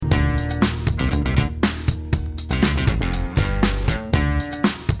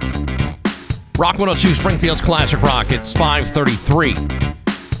Rock 102, Springfield's Classic Rock. It's 5:33.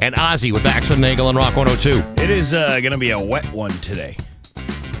 And Ozzy with Baxter Nagel and Rock 102. It is going to be a wet one today.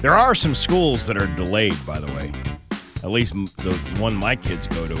 There are some schools that are delayed, by the way. At least the one my kids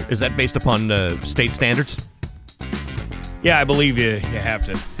go to. Is that based upon state standards? Yeah, I believe you have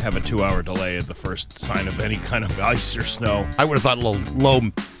to have a 2-hour delay at the first sign of any kind of ice or snow. I would have thought low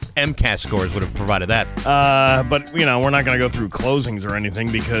MCAS scores would have provided that. But, we're not going to go through closings or anything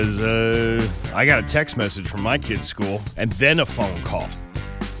because I got a text message from my kid's school and then a phone call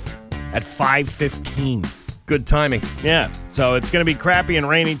at 5:15. Good timing. Yeah, so it's going to be crappy and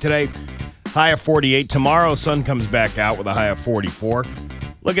rainy today. High of 48. Tomorrow, sun comes back out with a high of 44.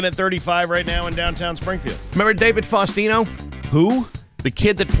 Looking at 35 right now in downtown Springfield. Remember David Faustino? Who? The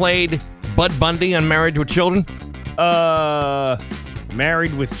kid that played Bud Bundy on Married with Children?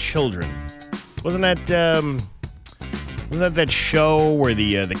 Married with Children. Wasn't that that show where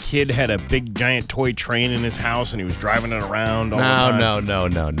the kid had a big giant toy train in his house and he was driving it around all the time?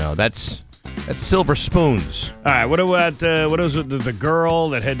 No. That's Silver Spoons. All right, what about what was it, the girl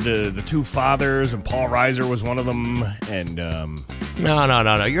that had the two fathers and Paul Reiser was one of them? And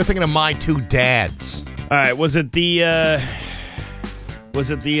No. You're thinking of My Two Dads. All right, was it the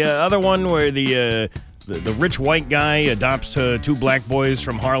other one where the rich white guy adopts two black boys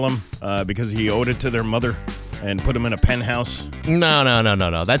from Harlem because he owed it to their mother and put them in a penthouse?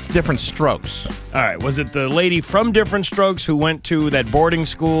 No. That's Different Strokes. All right, was it the lady from Different Strokes who went to that boarding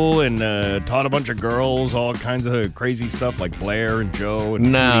school and taught a bunch of girls all kinds of crazy stuff like Blair and Joe?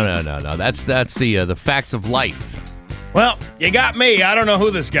 And No. That's the Facts of Life. Well, you got me. I don't know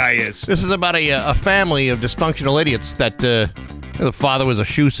who this guy is. This is about a family of dysfunctional idiots that the father was a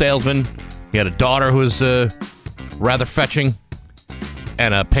shoe salesman. He had a daughter who was rather fetching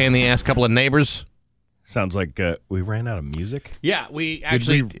and a pain-in-the-ass couple of neighbors. Sounds like we ran out of music. Yeah,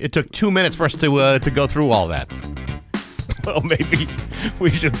 it took 2 minutes for us to go through all that. Well, maybe we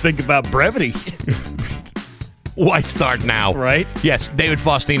should think about brevity. Why start now? Right? Yes, David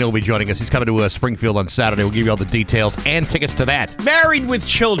Faustino will be joining us. He's coming to Springfield on Saturday. We'll give you all the details and tickets to that. Married with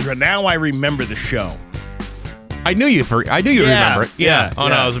Children. Now I remember the show. I knew you remember it. Yeah. Oh,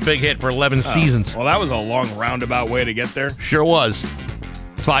 no, it was a big hit for 11 seasons. Well, that was a long roundabout way to get there. Sure was.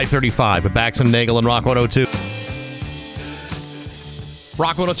 5:35 with Baxter Nagel and Rock 102.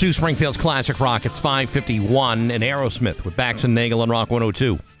 Rock 102, Springfield's Classic Rock. It's 5:51 and Aerosmith with Baxter Nagel and Rock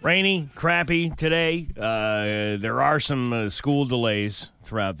 102. Rainy, crappy today. There are some school delays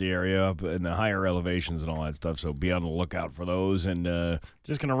throughout the area up in the higher elevations and all that stuff, so be on the lookout for those. And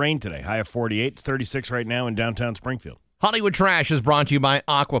just going to rain today. High of 48. It's 36 right now in downtown Springfield. Hollywood Trash is brought to you by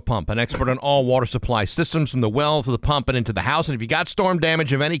Aquapump, an expert on all water supply systems from the well to the pump and into the house. And if you got storm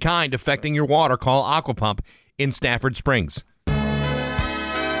damage of any kind affecting your water, call Aquapump in Stafford Springs.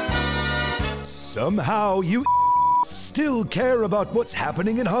 Somehow you still care about what's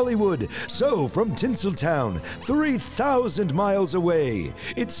happening in Hollywood. So from Tinseltown, 3,000 miles away,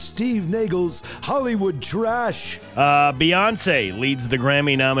 it's Steve Nagel's Hollywood Trash. Beyonce leads the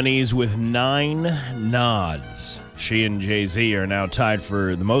Grammy nominees with 9 nods. She and Jay-Z are now tied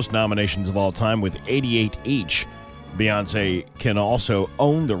for the most nominations of all time with 88 each. Beyonce can also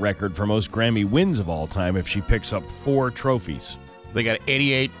own the record for most Grammy wins of all time if she picks up 4 trophies. They got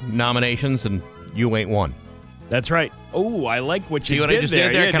 88 nominations, and you ain't one. That's right. Oh, I like what you did there. See what I just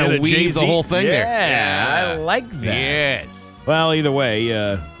did there? Yeah, Kind of weave the whole thing there. Yeah, I like that. Yes. Well, either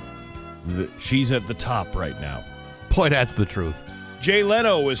way, she's at the top right now. Boy, that's the truth. Jay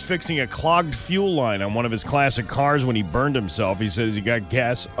Leno was fixing a clogged fuel line on one of his classic cars when he burned himself. He says he got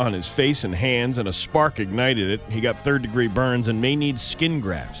gas on his face and hands, and a spark ignited it. He got third-degree burns and may need skin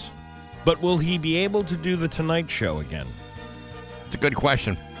grafts. But will he be able to do The Tonight Show again? It's a good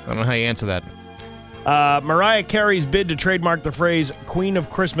question. I don't know how you answer that. Mariah Carey's bid to trademark the phrase Queen of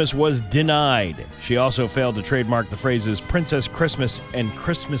Christmas was denied. She also failed to trademark the phrases Princess Christmas and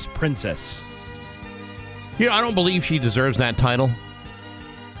Christmas Princess. I don't believe she deserves that title.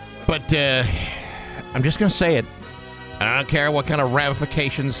 But I'm just going to say it. I don't care what kind of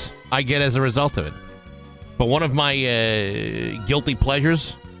ramifications I get as a result of it. But one of my guilty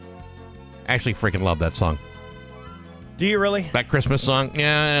pleasures, I actually freaking love that song. Do you really? That Christmas song?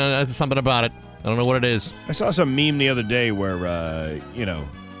 Yeah, there's something about it. I don't know what it is. I saw some meme the other day where,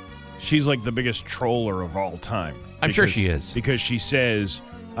 she's like the biggest troller of all time. I'm sure she is. Because she says,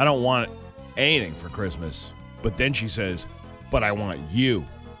 I don't want anything for Christmas. But then she says, but I want you.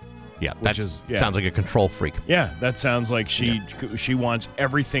 Yeah, that sounds like a control freak. Yeah, that sounds like she wants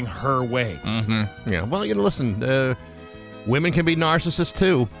everything her way. Mm-hmm. Yeah, well, listen, women can be narcissists,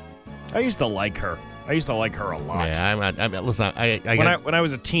 too. I used to like her. I used to like her a lot. Yeah, listen, When I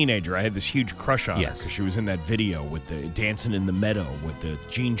was a teenager, I had this huge crush on her Yes. because she was in that video with the dancing in the meadow with the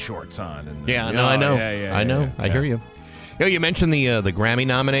jean shorts on. And the, I know. Yeah, I know. I hear you. You mentioned the Grammy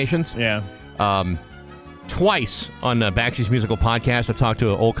nominations. Yeah. Twice on Baxi's Musical Podcast, I've talked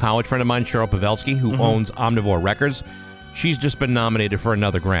to an old college friend of mine, Cheryl Pavelski, who owns Omnivore Records. She's just been nominated for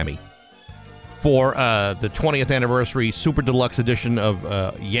another Grammy for the 20th anniversary Super Deluxe edition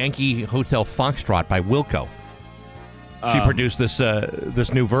of Yankee Hotel Foxtrot by Wilco. She produced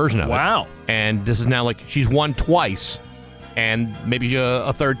this new version of it. Wow. And this is now she's won twice and maybe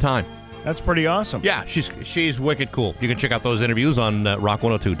a third time. That's pretty awesome. Yeah, she's wicked cool. You can check out those interviews on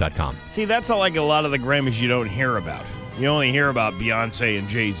rock102.com. See, that's like a lot of the Grammys you don't hear about. You only hear about Beyonce and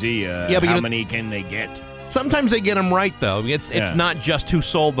Jay-Z. But how many can they get? Sometimes they get them right, though. It's not just who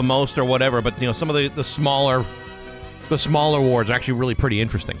sold the most or whatever, but some of the smaller awards are actually really pretty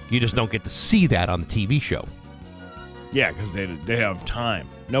interesting. You just don't get to see that on the TV show. Yeah, because they have time.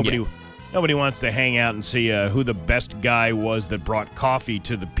 Nobody wants to hang out and see who the best guy was that brought coffee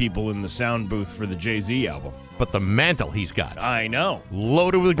to the people in the sound booth for the Jay-Z album. But the mantle he's got. I know.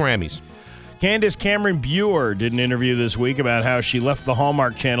 Loaded with Grammys. Candace Cameron Bure did an interview this week about how she left the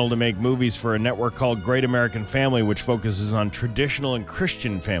Hallmark Channel to make movies for a network called Great American Family, which focuses on traditional and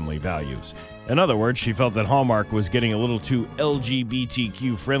Christian family values. In other words, she felt that Hallmark was getting a little too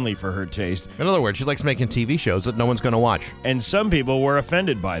LGBTQ friendly for her taste. In other words, she likes making TV shows that no one's going to watch. And some people were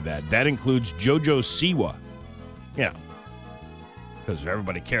offended by that. That includes JoJo Siwa. Yeah. Because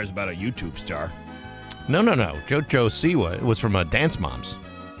everybody cares about a YouTube star. No. JoJo Siwa was from Dance Moms.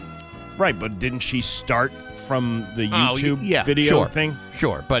 Right, but didn't she start from the YouTube video thing?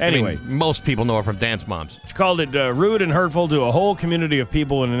 Sure, but anyway, most people know her from Dance Moms. She called it rude and hurtful to a whole community of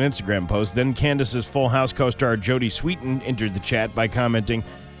people in an Instagram post. Then Candace's Full House co-star Jodie Sweetin entered the chat by commenting,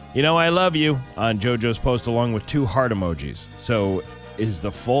 I love you, on JoJo's post along with 2 heart emojis. So, is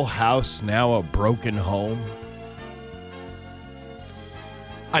the Full House now a broken home?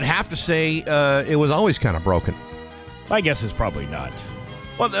 I'd have to say it was always kind of broken. I guess it's probably not.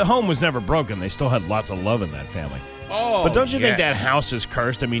 Well, the home was never broken. They still had lots of love in that family. Oh, but don't you think that house is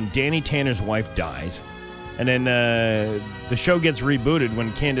cursed? I mean, Danny Tanner's wife dies, and then the show gets rebooted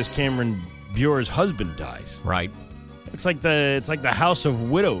when Candace Cameron Bure's husband dies. Right. It's like the House of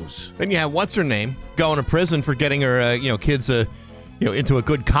Widows. Then you have what's her name going to prison for getting her kids into a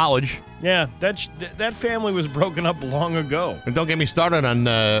good college. Yeah, that family was broken up long ago. And don't get me started on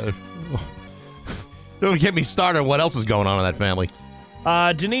what else is going on in that family.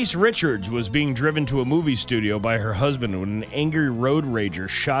 Denise Richards was being driven to a movie studio by her husband when an angry road rager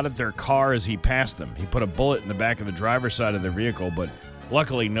shot at their car as he passed them. He put a bullet in the back of the driver's side of their vehicle, but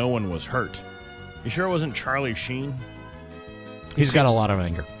luckily no one was hurt. You sure it wasn't Charlie Sheen? He's got a lot of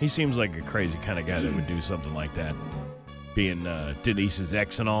anger. He seems like a crazy kind of guy that would do something like that, being Denise's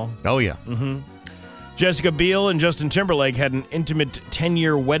ex and all. Oh, yeah. Mm-hmm. Jessica Biel and Justin Timberlake had an intimate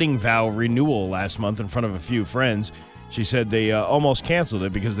 10-year wedding vow renewal last month in front of a few friends. She said they almost canceled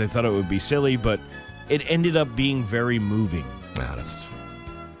it because they thought it would be silly, but it ended up being very moving.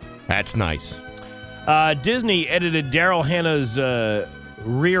 That's nice. Disney edited Daryl Hannah's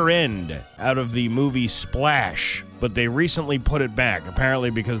rear end out of the movie Splash, but they recently put it back,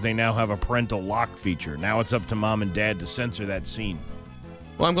 apparently because they now have a parental lock feature. Now it's up to mom and dad to censor that scene.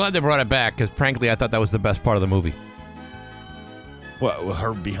 Well, I'm glad they brought it back because, frankly, I thought that was the best part of the movie. What,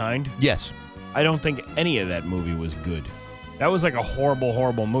 her behind? Yes. I don't think any of that movie was good. That was like a horrible,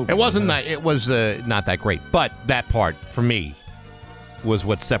 horrible movie. It wasn't that. It was not that great. But that part, for me, was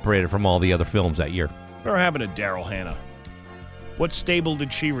what separated from all the other films that year. Whatever happened to Daryl Hannah? What stable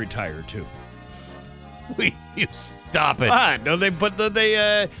did she retire to? You stop it. Don't they put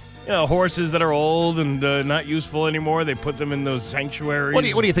horses that are old and not useful anymore? They put them in those sanctuaries. What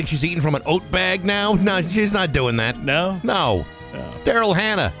do you think? She's eating from an oat bag now? No, she's not doing that. No? No. It's Daryl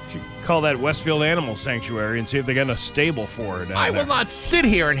Hannah. Call that Westfield Animal Sanctuary and see if they got a stable for her down I there. will not sit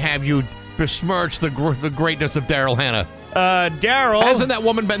here and have you besmirch the greatness of Daryl Hannah. Daryl. Hasn't that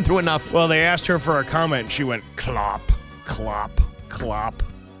woman been through enough? Well, they asked her for a comment. She went, clop, clop, clop.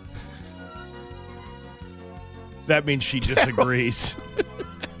 That means she disagrees.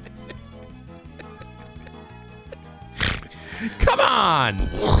 Come on.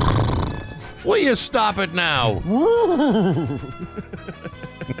 Will you stop it now?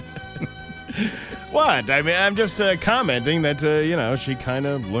 What? I mean, I'm just commenting that, she kind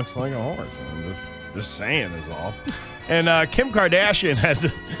of looks like a horse. I'm just saying is all. And Kim Kardashian has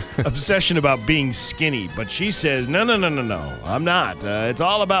an obsession about being skinny, but she says, no, I'm not. It's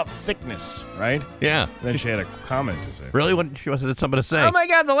all about thickness, right? Yeah. Then she had a comment to say. Really? What she wanted something to say? Oh, my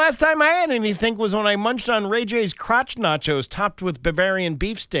God. The last time I had anything was when I munched on Ray J's crotch nachos topped with Bavarian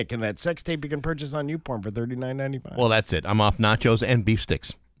beef stick and that sex tape you can purchase on YouPorn for $39.95. Well, that's it. I'm off nachos and beef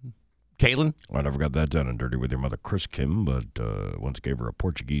sticks. Caitlin? I never got that done and dirty with your mother, Chris Kim, but once gave her a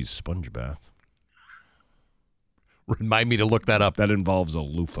Portuguese sponge bath. Remind me to look that up. That involves a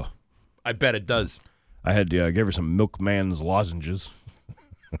loofah. I bet it does. I had gave her some Milkman's lozenges.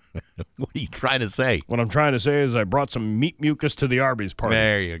 What are you trying to say? What I'm trying to say is I brought some meat mucus to the Arby's party.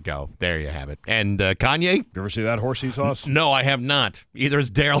 There you go. There you have it. And Kanye? You ever see that horsey sauce? No, I have not. Either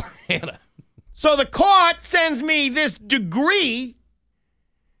is Daryl Hannah. So the court sends me this degree.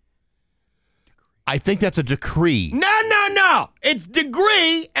 I think that's a decree. No. It's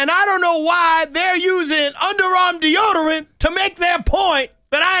degree, and I don't know why they're using underarm deodorant to make their point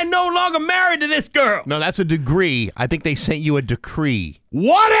that I am no longer married to this girl. No, that's a degree. I think they sent you a decree.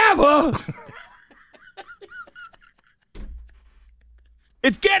 Whatever.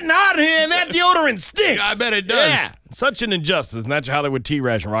 It's getting hot in here, and that deodorant stinks. Yeah, I bet it does. Yeah, such an injustice. And that's your Hollywood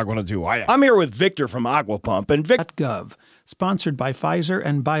T-Rash and Rock 102. I'm here with Victor from Aquapump, and Vic.gov, sponsored by Pfizer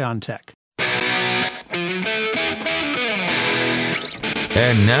and BioNTech.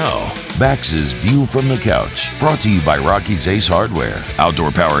 And now, Bax's View from the Couch, brought to you by Rocky's Ace Hardware,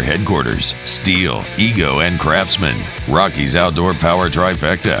 Outdoor Power Headquarters, Steel, Ego, and Craftsman. Rocky's Outdoor Power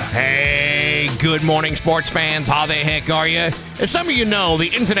Trifecta. Hey, good morning, sports fans. How the heck are you? As some of you know,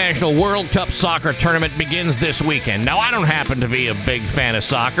 the International World Cup Soccer Tournament begins this weekend. Now, I don't happen to be a big fan of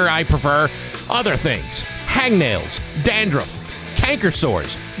soccer. I prefer other things. Hangnails, dandruff, canker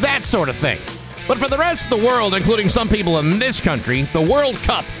sores, that sort of thing. But for the rest of the world, including some people in this country, the World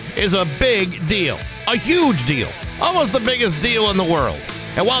Cup is a big deal. A huge deal. Almost the biggest deal in the world.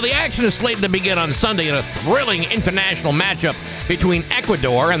 And while the action is slated to begin on Sunday in a thrilling international matchup between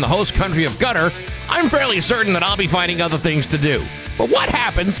Ecuador and the host country of Qatar, I'm fairly certain that I'll be finding other things to do. But what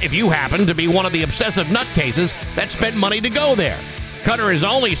happens if you happen to be one of the obsessive nutcases that spent money to go there? Qatar is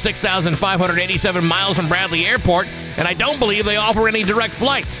only 6,587 miles from Bradley Airport, and I don't believe they offer any direct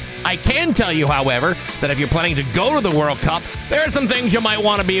flights. I can tell you, however, that if you're planning to go to the World Cup, there are some things you might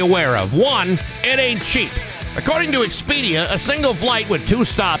want to be aware of. One, it ain't cheap. According to Expedia, a single flight with 2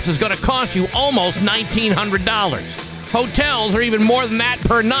 stops is going to cost you almost $1,900. Hotels are even more than that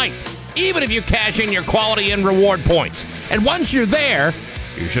per night, even if you cash in your quality and reward points. And once you're there,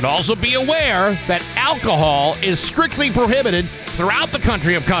 you should also be aware that alcohol is strictly prohibited throughout the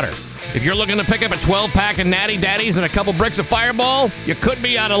country of Qatar. If you're looking to pick up a 12-pack of Natty Daddies and a couple bricks of Fireball, you could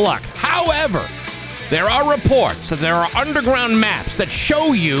be out of luck. However, there are reports that there are underground maps that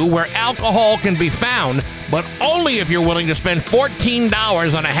show you where alcohol can be found, but only if you're willing to spend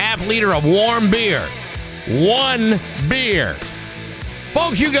 $14 on a half-liter of warm beer. One beer.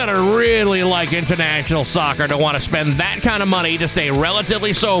 Folks, you gotta really like international soccer to want to spend that kind of money to stay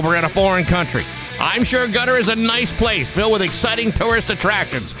relatively sober in a foreign country. I'm sure Qatar is a nice place filled with exciting tourist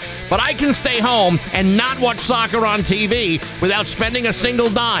attractions, but I can stay home and not watch soccer on TV without spending a single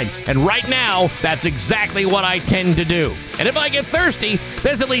dime. And right now, that's exactly what I tend to do. And if I get thirsty,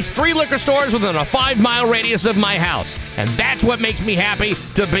 there's at least 3 liquor stores within a 5-mile radius of my house. And that's what makes me happy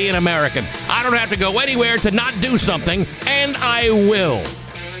to be an American. I don't have to go anywhere to not do something, and I will.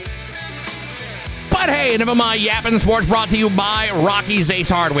 But hey, never mind yapping. Sports brought to you by Rocky's Ace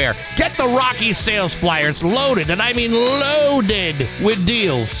Hardware. Get the Rocky's sales flyers loaded, and I mean loaded, with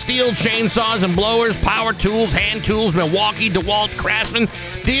deals. Steel chainsaws and blowers, power tools, hand tools, Milwaukee, DeWalt, Craftsman,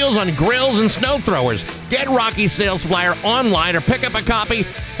 deals on grills and snow throwers. Get Rocky's sales flyer online or pick up a copy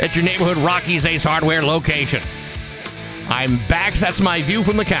at your neighborhood Rocky's Ace Hardware location. I'm back. That's my view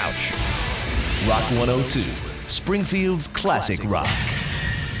from the couch. Rock 102, Springfield's classic rock.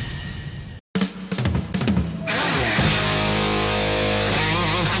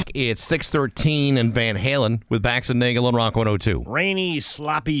 It's 6:13 and Van Halen with Bax and Nagel on Rock 102. Rainy,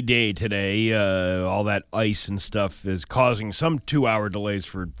 sloppy day today. All that ice and stuff is causing some 2-hour delays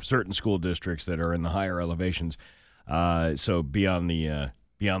for certain school districts that are in the higher elevations. So be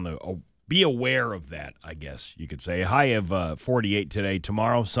aware of that, I guess you could say. A high of 48 today.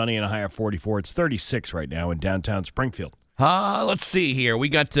 Tomorrow, sunny and a high of 44. It's 36 right now in downtown Springfield. Let's see here. We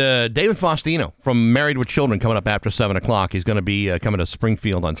got David Faustino from Married with Children coming up after 7 o'clock. He's going to be coming to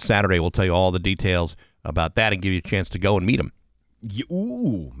Springfield on Saturday. We'll tell you all the details about that and give you a chance to go and meet him.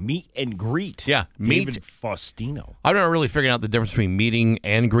 Meet and greet. Yeah, David Faustino. I've never really figured out the difference between meeting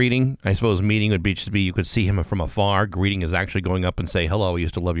and greeting. I suppose meeting would be just be you could see him from afar. Greeting is actually going up and say, hello, I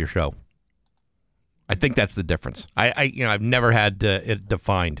used to love your show. I think that's the difference. I've never had it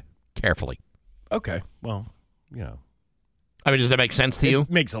defined carefully. Okay, well, I mean, does that make sense to you?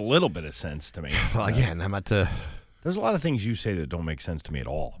 It makes a little bit of sense to me. Well, again, I'm at the... There's a lot of things you say that don't make sense to me at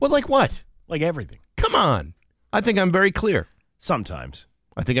all. Well, like what? Like everything. Come on. I think I'm very clear. Sometimes.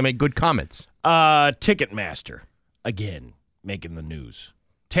 I think I make good comments. Ticketmaster, again, making the news.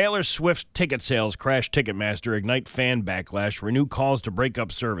 Taylor Swift's ticket sales crash Ticketmaster, ignite fan backlash, renew calls to break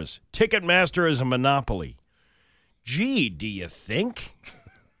up service. Ticketmaster is a monopoly. Gee, do you think?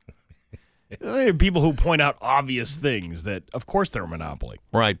 There are people who point out obvious things that, of course, they're a monopoly.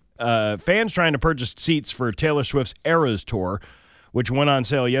 Right. Fans trying to purchase seats for Taylor Swift's Eras Tour, which went on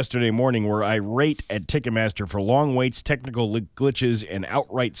sale yesterday morning, were irate at Ticketmaster for long waits, technical glitches, and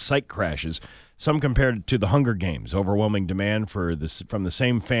outright site crashes. Some compared to the Hunger Games, overwhelming demand from the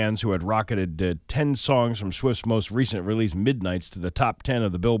same fans who had rocketed 10 songs from Swift's most recent release, Midnights, to the top 10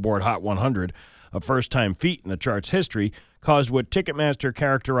 of the Billboard Hot 100, a first-time feat in the chart's history, caused what Ticketmaster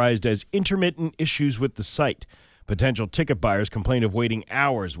characterized as intermittent issues with the site. Potential ticket buyers complained of waiting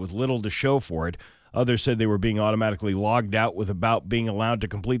hours with little to show for it. Others said they were being automatically logged out without being allowed to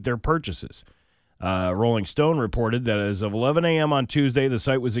complete their purchases. Rolling Stone reported that as of 11 a.m. on Tuesday, the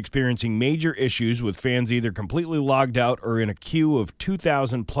site was experiencing major issues with fans either completely logged out or in a queue of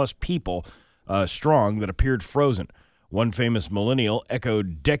 2,000-plus people strong that appeared frozen. One famous millennial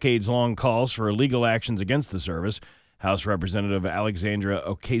echoed decades-long calls for legal actions against the service. House Representative Alexandra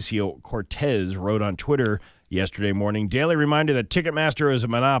Ocasio-Cortez wrote on Twitter yesterday morning, daily reminder that Ticketmaster is a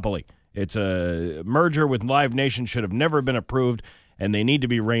monopoly. It's a merger with Live Nation, should have never been approved, and they need to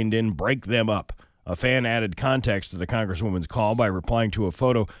be reined in. Break them up. A fan added context to the Congresswoman's call by replying to a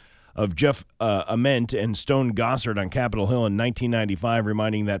photo of Jeff Ament and Stone Gossard on Capitol Hill in 1995,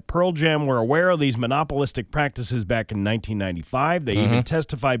 reminding that Pearl Jam were aware of these monopolistic practices back in 1995. They even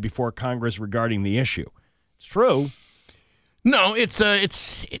testified before Congress regarding the issue. It's true. No, it's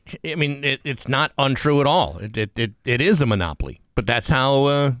not untrue at all. It is a monopoly, but that's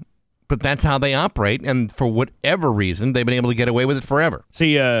how they operate, and for whatever reason, they've been able to get away with it forever.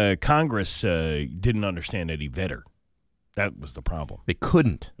 See, Congress didn't understand Eddie Vedder. That was the problem. They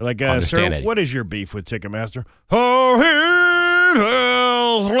couldn't. Like, understand sir, Eddie. what is your beef with Ticketmaster? Oh,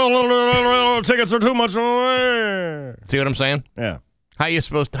 tickets are too much away. See what I'm saying? Yeah. How you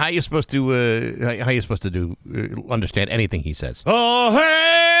supposed to understand anything he says? Oh,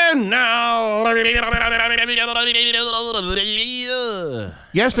 hey, now.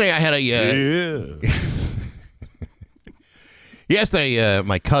 Yesterday I had a Yeah.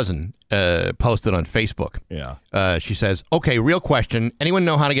 my cousin posted on Facebook. Yeah. She says, "Okay, real question. Anyone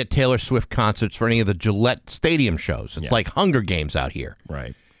know how to get Taylor Swift concerts for any of the Gillette Stadium shows? It's like Hunger Games out here."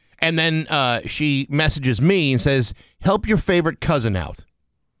 Right. And then she messages me and says, "Help your favorite cousin out."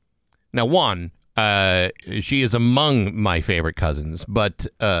 Now, one, she is among my favorite cousins, but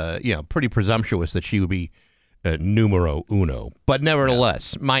pretty presumptuous that she would be numero uno. But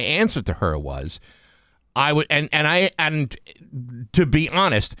nevertheless, my answer to her was, I would, and to be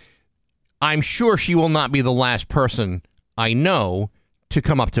honest, I'm sure she will not be the last person I know to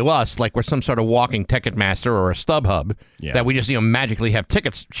come up to us like we're some sort of walking Ticketmaster or a StubHub that we just magically have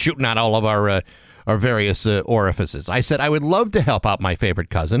tickets shooting out all of our various orifices. I said I would love to help out my favorite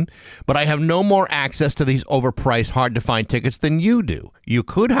cousin, but I have no more access to these overpriced, hard-to-find tickets than you do. You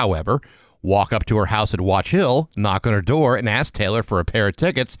could, however, walk up to her house at Watch Hill, knock on her door, and ask Taylor for a pair of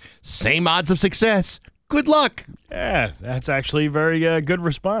tickets. Same odds of success. Good luck. Yeah, that's actually a very good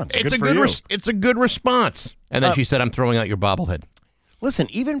response. It's a good response. And then she said, "I'm throwing out your bobblehead." Listen,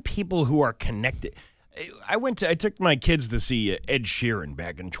 even people who are connected. I took my kids to see Ed Sheeran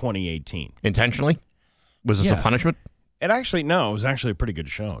back in 2018. Intentionally? Was this a punishment? It was actually a pretty good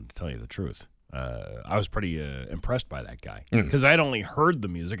show, to tell you the truth. I was pretty impressed by that guy because I'd only heard the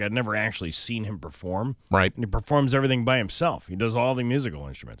music. I'd never actually seen him perform. Right. And he performs everything by himself. He does all the musical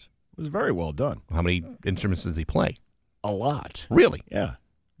instruments. It was very well done. How many instruments does he play? A lot. Really? Yeah.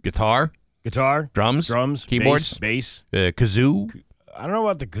 Guitar, drums, keyboards, bass, kazoo. I don't know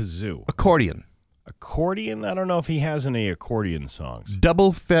about the kazoo. Accordion. I don't know if he has any accordion songs.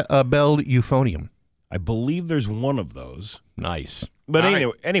 Double belled euphonium. I believe there's one of those. Nice. But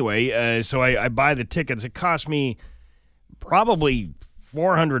anyway, so I buy the tickets. It cost me probably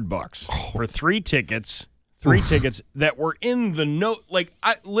 $400 for 3 tickets. 3 tickets that were in the note. Like,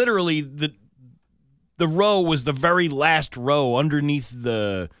 literally, the row was the very last row underneath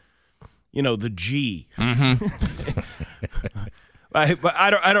the G. Mm-hmm. But I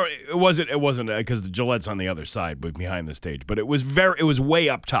don't. It wasn't because the Gillette's on the other side, but behind the stage. But it was way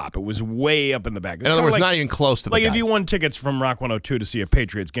up top. It was way up in the back. In other words, not even close to the like guy. if you won tickets from Rock 102 to see a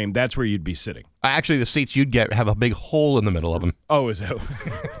Patriots game, that's where you'd be sitting. Actually, the seats you'd get have a big hole in the middle of them. Oh, is that?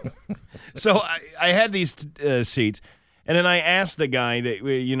 So I had these seats, and then I asked the guy that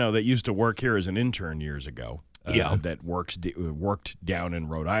that used to work here as an intern years ago. That worked down in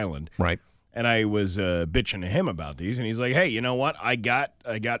Rhode Island. Right. And I was bitching to him about these, and he's like, "Hey, you know what? I got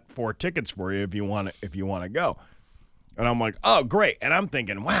 4 tickets for you if you want to go." And I'm like, "Oh, great!" And I'm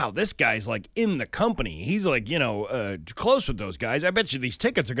thinking, "Wow, this guy's like in the company. He's like, close with those guys. I bet you these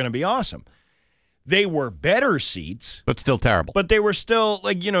tickets are going to be awesome." They were better seats, but still terrible. But they were still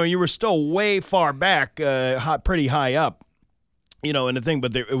you were still way far back, pretty high up, in the thing.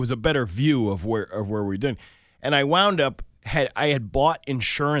 But it was a better view of where we did. And I wound up. I had bought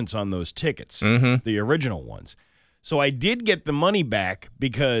insurance on those tickets, the original ones. So I did get the money back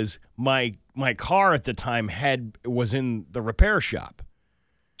because my car at the time was in the repair shop.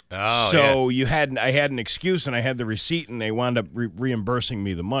 Oh, so I had an excuse and I had the receipt, and they wound up reimbursing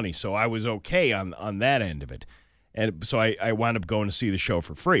me the money. So I was okay on that end of it. And so I wound up going to see the show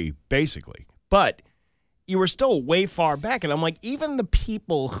for free, basically. But you were still way far back. And I'm like, even the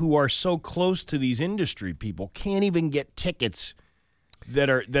people who are so close to these industry people can't even get tickets that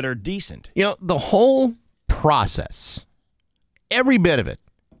are decent. The whole process, every bit of it,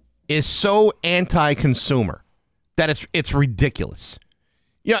 is so anti-consumer that it's ridiculous.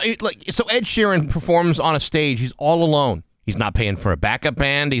 So Ed Sheeran performs on a stage. He's all alone. He's not paying for a backup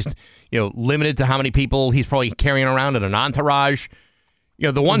band. He's limited to how many people he's probably carrying around in an entourage.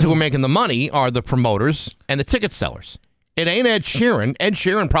 The ones who are making the money are the promoters and the ticket sellers. It ain't Ed Sheeran. Ed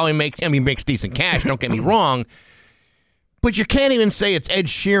Sheeran probably makes decent cash, don't get me wrong. But you can't even say it's Ed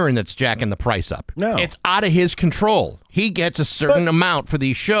Sheeran that's jacking the price up. No. It's out of his control. He gets a certain amount for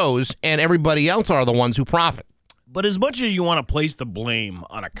these shows, and everybody else are the ones who profit. But as much as you want to place the blame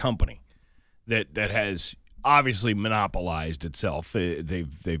on a company that has obviously monopolized itself,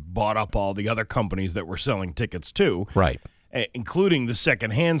 they've bought up all the other companies that were selling tickets too. Right. Including the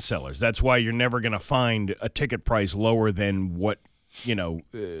secondhand sellers. That's why you're never going to find a ticket price lower than what, you're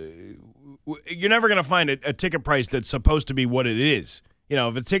never going to find a ticket price that's supposed to be what it is.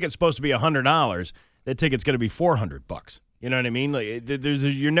 If a ticket's supposed to be $100, that ticket's going to be $400. You know what I mean? Like,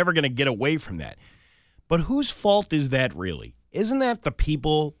 you're never going to get away from that. But whose fault is that really? Isn't that the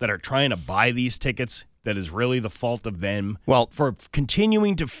people that are trying to buy these tickets that is really the fault of them? Well, for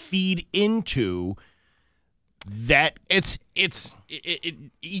continuing to feed into that.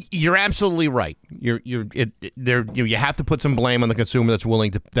 You're absolutely right. You have to put some blame on the consumer that's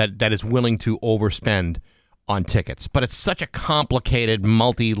willing to that is willing to overspend on tickets. But it's such a complicated,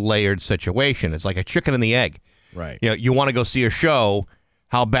 multi-layered situation. It's like a chicken and the egg. Right. You want to go see a show.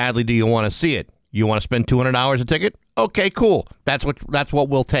 How badly do you want to see it? You want to spend $200 a ticket? Okay, cool. That's what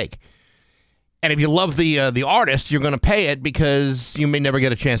we'll take. And if you love the artist, you're going to pay it because you may never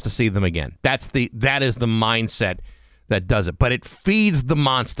get a chance to see them again. That is the mindset that does it. But it feeds the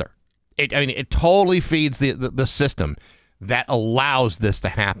monster. It totally feeds the system that allows this to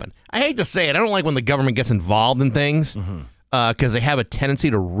happen. I hate to say it. I don't like when the government gets involved in things because they have a tendency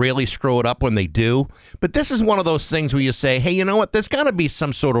to really screw it up when they do. But this is one of those things where you say, hey, you know what? There's got to be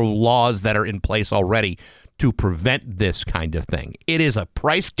some sort of laws that are in place already to prevent this kind of thing. It is a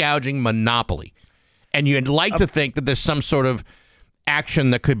price gouging monopoly. And you'd like to think that there's some sort of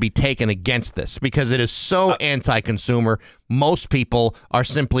action that could be taken against this because it is so anti-consumer. Most people are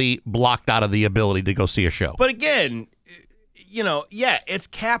simply blocked out of the ability to go see a show. But again, it's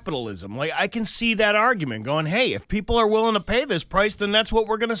capitalism. Like, I can see that argument going, hey, if people are willing to pay this price, then that's what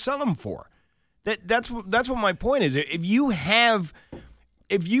we're going to sell them for. That's what my point is. If you have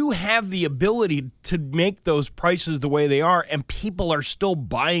the ability to make those prices the way they are and people are still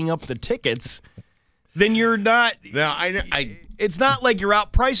buying up the tickets, then you're not. No, it's not like you're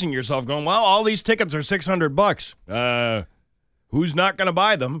outpricing yourself going, well, all these tickets are $600. Who's not going to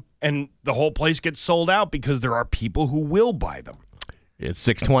buy them? And the whole place gets sold out because there are people who will buy them. It's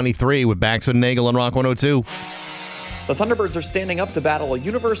 6:23 with Bax and Nagel on Rock 102. The Thunderbirds are standing up to battle a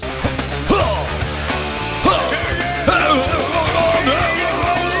universe.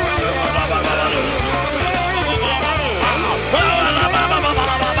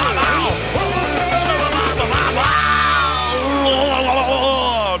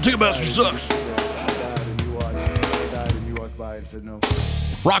 Ticketmaster sucks.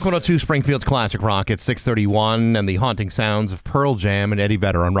 Rock 102, Springfield's Classic Rock at 6:31, and the haunting sounds of Pearl Jam and Eddie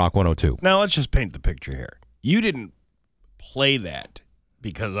Vedder on Rock 102. Now, let's just paint the picture here. You didn't play that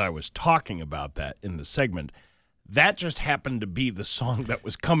because I was talking about that in the segment. That just happened to be the song that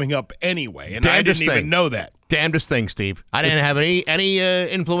was coming up anyway, and I Damnedest didn't even thing. know that. Damnedest thing, Steve. I didn't have any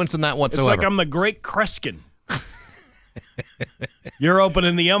influence in that It's whatsoever. like I'm the Great Kreskin. You're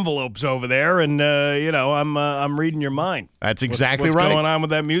opening the envelopes over there, and I'm reading your mind. That's exactly what's right. going on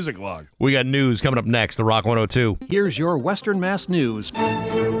with that music log? We got news coming up next to Rock 102. Here's your Western Mass News.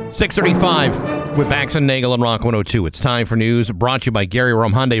 6:35 with Bax and Nagel and Rock 102. It's time for news brought to you by Gary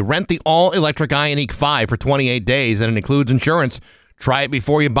Rome Hyundai. Rent the all-electric Ioniq 5 for 28 days, and it includes insurance. Try it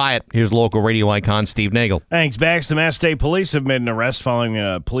before you buy it. Here's local radio icon Steve Nagel. Thanks, Bax. The Mass State Police have made an arrest following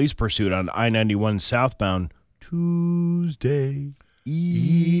a police pursuit on I-91 southbound Tuesday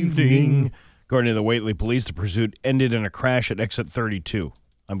evening. According to the Whately Police, the pursuit ended in a crash at exit 32.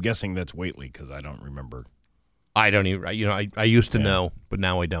 I'm guessing that's Whately because I don't remember. I don't even, I used to know, but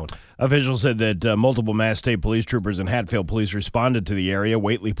now I don't. Officials said that multiple Mass State Police troopers and Hatfield Police responded to the area.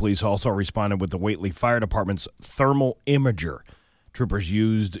 Whately Police also responded with the Whately Fire Department's thermal imager. Troopers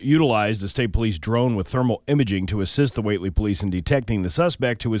utilized a state police drone with thermal imaging to assist the Whately Police in detecting the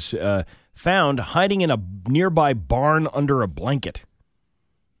suspect, who was found hiding in a nearby barn under a blanket.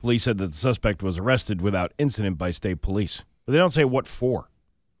 Police said that the suspect was arrested without incident by state police. But they don't say what for.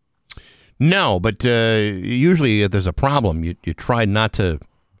 No, but usually if there's a problem, you try not to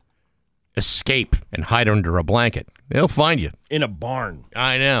escape and hide under a blanket. They'll find you. In a barn.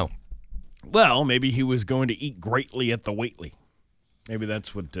 I know. Well, maybe he was going to eat greatly at the Whately. Maybe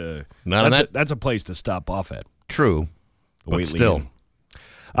that's what. That's a place to stop off at. True, The but Whately still.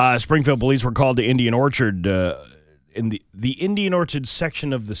 Inn. Springfield police were called to Indian Orchard in the Indian Orchard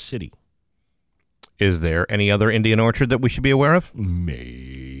section of the city. Is there any other Indian Orchard that we should be aware of?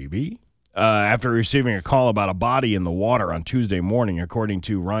 Maybe. After receiving a call about a body in the water on Tuesday morning, according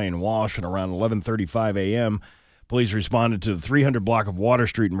to Ryan Walsh, at around 11:35 a.m., police responded to the 300 block of Water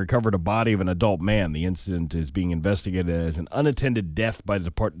Street and recovered a body of an adult man. The incident is being investigated as an unattended death by the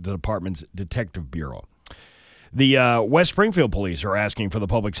department's detective bureau. The West Springfield police are asking for the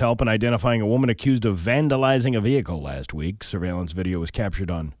public's help in identifying a woman accused of vandalizing a vehicle last week. Surveillance video was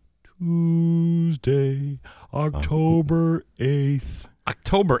captured on Tuesday, October 8th.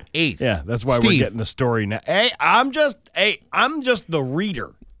 October 8th. Yeah, that's why Steve, we're getting the story now. I'm just the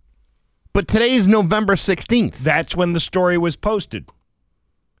reader. But today's November 16th. That's when the story was posted.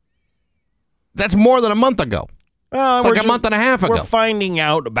 That's more than a month ago. It's like a month and a half ago. We're finding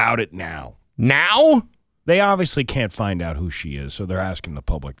out about it now. Now? They obviously can't find out who she is, so they're asking the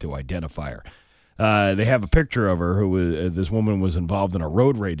public to identify her. They have a picture of her. This woman was involved in a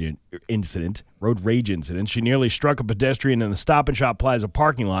road rage incident. She nearly struck a pedestrian in the Stop and Shop Plaza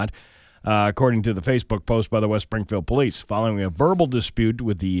parking lot, according to the Facebook post by the West Springfield Police. Following a verbal dispute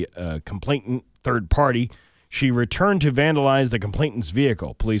with the complainant third party, she returned to vandalize the complainant's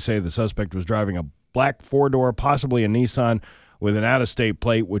vehicle. Police say the suspect was driving a black four-door, possibly a Nissan, with an out-of-state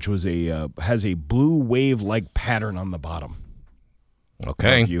plate, which was has a blue wave-like pattern on the bottom.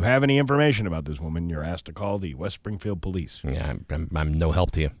 Okay. If you have any information about this woman, you're asked to call the West Springfield Police. Yeah, I'm no help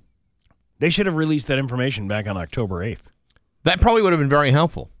to you. They should have released that information back on October 8th. That probably would have been very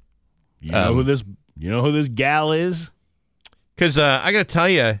helpful. You know who this gal is? Because I got to tell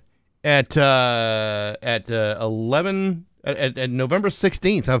you, at November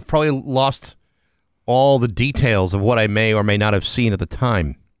 16th, I've probably lost all the details of what I may or may not have seen at the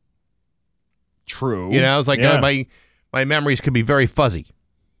time. True. You know, it's like my memories could be very fuzzy.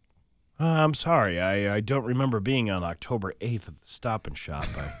 I'm sorry. I don't remember being on October 8th at the Stop and Shop.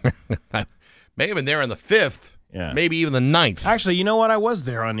 I may have been there on the 5th, Yeah. maybe even the 9th. Actually, you know what? I was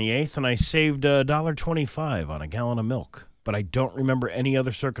there on the 8th, and I saved $1.25 on a gallon of milk. But I don't remember any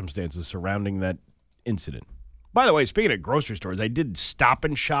other circumstances surrounding that incident. By the way, speaking of grocery stores, I did Stop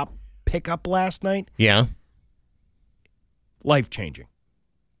and Shop pickup last night. Yeah. Life-changing.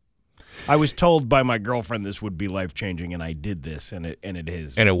 I was told by my girlfriend this would be life-changing, and I did this, and it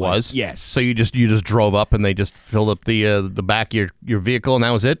is. And it was? Yes. So you just drove up and they just filled up the back of your vehicle and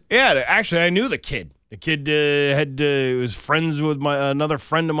that was it? Yeah, actually, I knew the kid. The kid was friends with another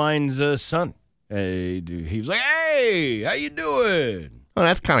friend of mine's son. He was like, "Hey, how you doing? Oh,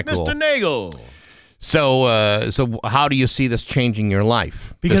 that's kind of cool. Mr. Nagel." So how do you see this changing your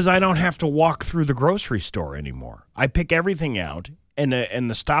life? Because I don't have to walk through the grocery store anymore. I pick everything out, and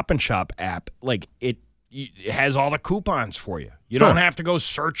the Stop and Shop app, like it has all the coupons for you. You don't have to go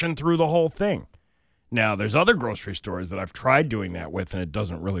searching through the whole thing. Now, there's other grocery stores that I've tried doing that with, and it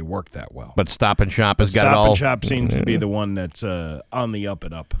doesn't really work that well. But Stop and Shop has got it all. Stop and Shop seems to be the one that's on the up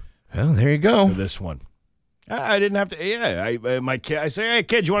and up. Well, there you go. For this one. I didn't have to. Yeah, my kid. I say, "Hey,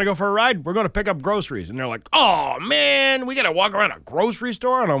 kid, you want to go for a ride? We're going to pick up groceries." And they're like, "Oh man, we got to walk around a grocery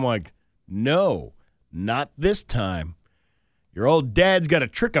store." And I'm like, "No, Not this time. Your old dad's got a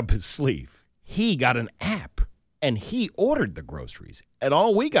trick up his sleeve. He got an app, and he ordered the groceries. And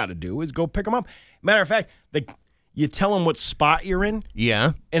all we got to do is go pick them up. Matter of fact, you tell him what spot you're in.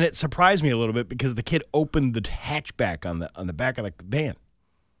 Yeah. And it surprised me a little bit because the kid opened the hatchback on the back of the van.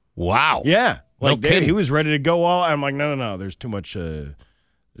 Wow. Yeah. No kidding. He was ready to go all. I'm like, no. There's too much.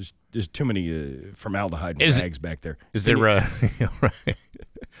 There's too many formaldehyde bags back there. Is there? Right.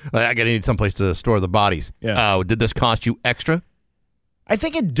 I got to need someplace to store the bodies. Yeah. Did this cost you extra? I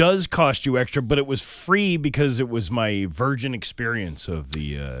think it does cost you extra, but it was free because it was my virgin experience of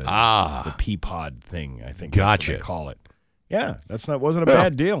the Peapod thing. I think that's what they call it. Yeah, wasn't a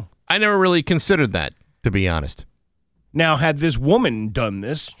bad deal. I never really considered that, to be honest. Now, had this woman done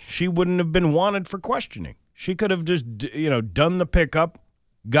this, she wouldn't have been wanted for questioning. She could have just, done the pickup,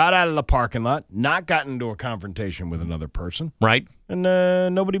 got out of the parking lot, not gotten into a confrontation with another person. Right. And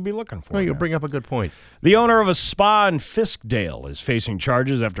nobody'd be looking for her. Well, you bring up a good point. The owner of a spa in Fiskdale is facing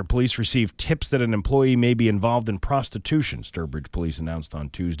charges after police received tips that an employee may be involved in prostitution, Sturbridge police announced on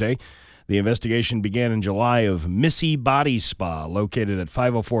Tuesday. The investigation began in July of Missy Body Spa, located at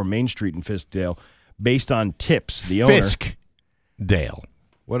 504 Main Street in Fiskdale, based on tips. The owner... Fiskdale.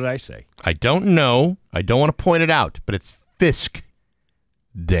 What did I say? I don't know. I don't want to point it out, but it's Fiskdale.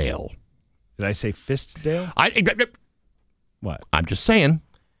 Did I say Fistdale? What? I'm just saying.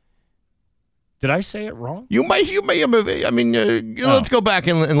 Did I say it wrong? You may have. Let's go back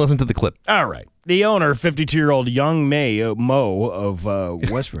and listen to the clip. All right. The owner, 52-year-old Young May Mo of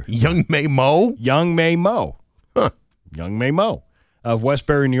Westbury. Young May Mo? Young May Mo. Huh. Young May Mo of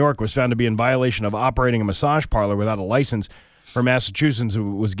Westbury, New York, was found to be in violation of operating a massage parlor without a license for Massachusetts,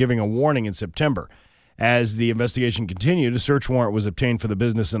 who was giving a warning in September. As the investigation continued, a search warrant was obtained for the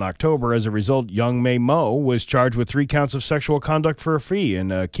business in October. As a result, Young May Mo was charged with 3 counts of sexual conduct for a fee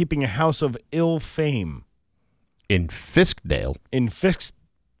and keeping a house of ill fame. In Fiskdale? In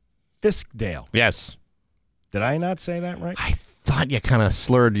Fiskdale. Yes. Did I not say that right? I thought you kind of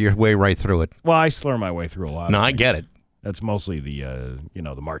slurred your way right through it. Well, I slur my way through a lot. No, I get it. That's mostly the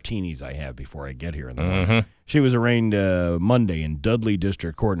the martinis I have before I get here in the morning. She was arraigned Monday in Dudley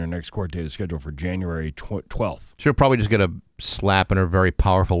District Court, and her next court date is scheduled for January 12th. She'll probably just get a slap in her very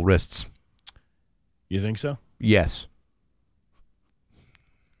powerful wrists. You think so? Yes.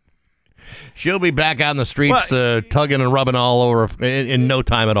 She'll be back out in the streets tugging and rubbing all over in no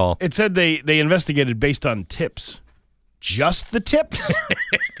time at all. It said they investigated based on tips. Just the tips?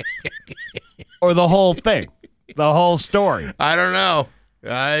 Or the whole thing? The whole story? I don't know.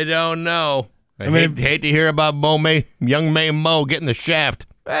 I hate to hear about Young May Mo getting the shaft.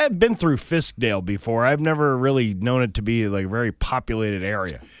 I've been through Fiskdale before. I've never really known it to be like a very populated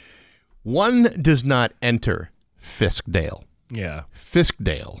area. One does not enter Fiskdale. Yeah.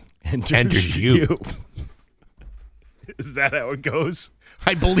 Fiskdale enters you. Is that how it goes?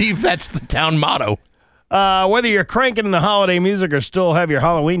 I believe that's the town motto. Whether you're cranking the holiday music or still have your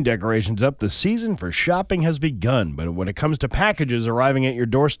Halloween decorations up, the season for shopping has begun. But when it comes to packages arriving at your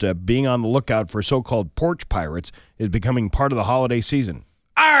doorstep, being on the lookout for so-called porch pirates is becoming part of the holiday season.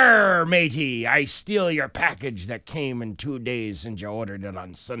 Arr, matey, I steal your package that came in 2 days since you ordered it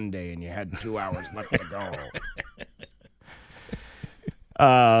on Sunday and you had 2 hours left to go.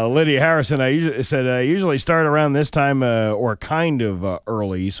 Lydia Harrison, I usually start around this time or kind of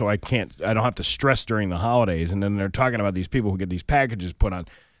early, so I don't have to stress during the holidays. And then they're talking about these people who get these packages put on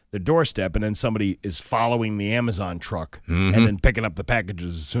the doorstep, and then somebody is following the Amazon truck and then picking up the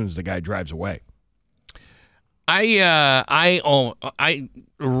packages as soon as the guy drives away. I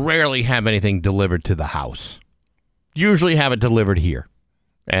rarely have anything delivered to the house. Usually have it delivered here,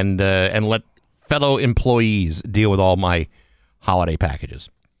 and let fellow employees deal with all my holiday packages.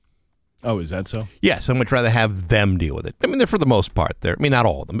 Oh, is that so? Yes, I much rather have them deal with it. I mean, they're for the most part. Not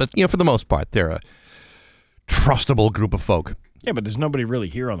all of them, but for the most part, they're a trustable group of folk. Yeah, but there's nobody really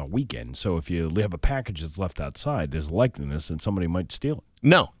here on the weekend, so if you have a package that's left outside, there's a likeliness that somebody might steal it.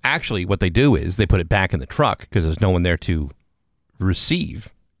 No, actually, what they do is they put it back in the truck because there's no one there to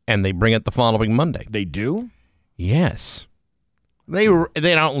receive, and they bring it the following Monday. They do? Yes. They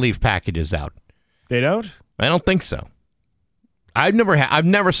don't leave packages out. They don't? I don't think so. I've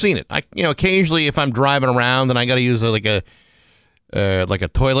never seen it. Occasionally if I'm driving around and I got to use like a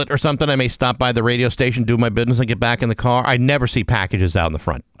toilet or something, I may stop by the radio station, do my business, and get back in the car. I never see packages out in the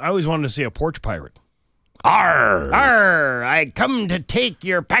front. I always wanted to see a porch pirate. Arr! Arr! I come to take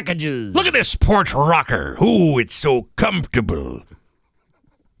your packages. Look at this porch rocker. Ooh, it's so comfortable.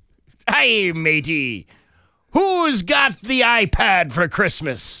 Hey, matey. Who's got the iPad for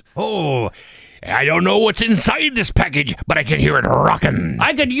Christmas? Oh, I don't know what's inside this package, but I can hear it rocking.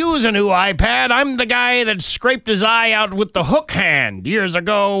 I could use a new iPad. I'm the guy that scraped his eye out with the hook hand years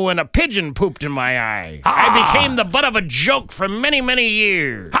ago when a pigeon pooped in my eye. I became the butt of a joke for many, many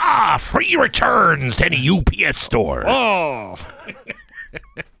years. Free returns to any UPS store. Oh.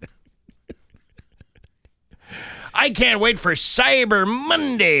 I can't wait for Cyber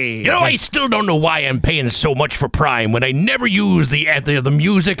Monday. You know, I still don't know why I'm paying so much for Prime when I never use the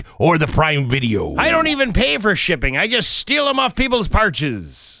music or the Prime Video. I don't even pay for shipping. I just steal them off people's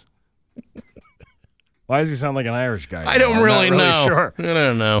parches. Why does he sound like an Irish guy? I don't really know. Sure. I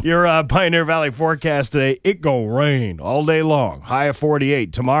don't know. Your Pioneer Valley forecast today, it gon' rain all day long. High of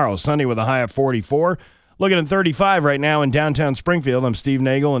 48. Tomorrow, sunny with a high of 44. Looking at 35 right now in downtown Springfield. I'm Steve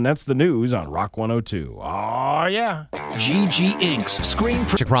Nagel, and that's the news on Rock 102. Oh, yeah. GG Inc.'s Screen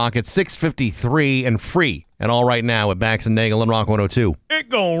Rock at 6:53 and free. And all right now with Bax and Nagel and Rock 102. It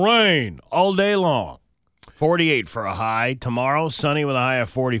gon' rain all day long. 48 for a high. Tomorrow, sunny with a high of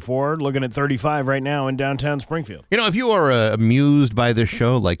 44. Looking at 35 right now in downtown Springfield. You know, if you are amused by this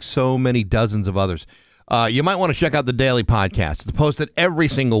show, like so many dozens of others, you might want to check out the Daily Podcast. It's posted every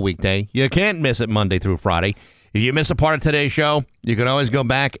single weekday. You can't miss it Monday through Friday. If you miss a part of today's show, you can always go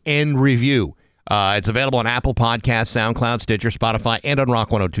back and review. It's available on Apple Podcasts, SoundCloud, Stitcher, Spotify, and on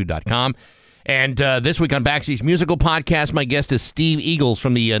rock102.com. And this week on Baxi's musical podcast, my guest is Steve Eagles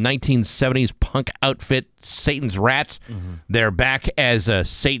from the 1970s punk outfit Satan's Rats. Mm-hmm. They're back as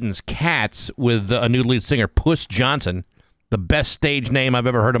Satan's Cats with a new lead singer, Puss Johnson, the best stage name I've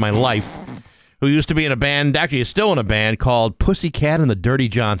ever heard in my life, who used to be in a band, actually is still in a band, called Pussycat and the Dirty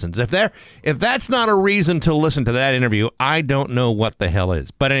Johnsons. If that's not a reason to listen to that interview, I don't know what the hell is.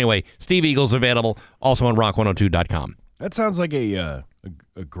 But anyway, Steve Eagles available also on rock102.com. That sounds like a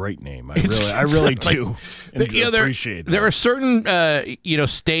great name. I really do. Appreciate that. There are certain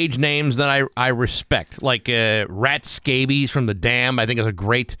stage names that I respect, like Rat Scabies from The Dam. I think is a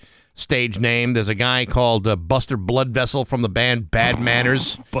great stage name. There's a guy called Buster Bloodvessel from the band Bad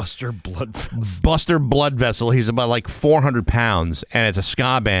Manners. Buster Bloodvessel. Buster Bloodvessel. He's about like 400 pounds, and it's a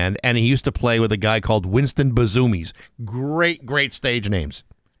ska band, and he used to play with a guy called Winston Bazoomies. Great stage names.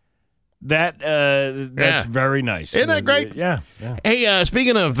 That's very nice. Isn't that great? Yeah. Hey,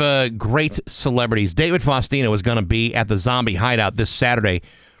 speaking of great celebrities, David Faustino is going to be at the Zombie Hideout this Saturday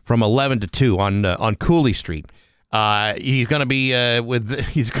from 11 to 2 on Cooley Street. He's going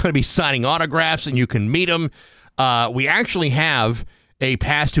to be signing autographs, and you can meet him. We actually have a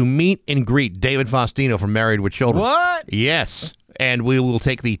pass to meet and greet David Faustino from Married with Children. What? Yes. And we will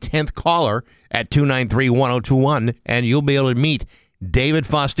take the 10th caller at 293-1021, and you'll be able to meet David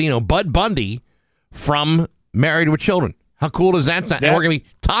Faustino, Bud Bundy from Married with Children. How cool does that sound? And we're going to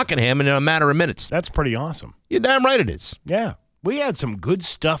be talking to him in a matter of minutes. That's pretty awesome. You're damn right it is. Yeah. We had some good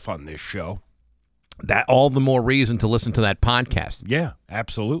stuff on this show. That all the more reason to listen to that podcast. Yeah,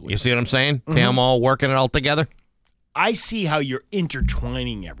 absolutely. You see what I'm saying? Mm-hmm. I'm all working it all together. I see how you're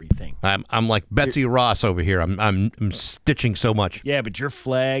intertwining everything. I'm like Betsy Ross over here. I'm stitching so much. Yeah, but your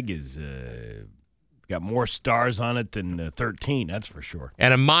flag is got more stars on it than 13. That's for sure.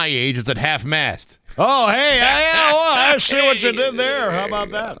 And at my age, it's at half mast. Oh, hey, I see what you did there. How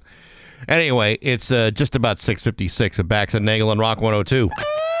about that? Anyway, it's just about 6:56 at Bax and Nagel and Rock 102.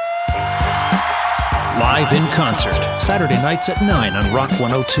 Live in concert, Saturday nights at 9 on Rock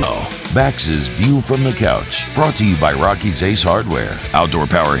 102. Bax's View from the Couch, brought to you by Rocky's Ace Hardware, Outdoor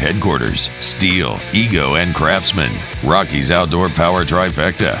Power Headquarters, Steel, Ego, and Craftsman. Rocky's Outdoor Power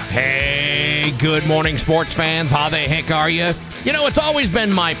Trifecta. Hey, good morning, sports fans. How the heck are you? You know, it's always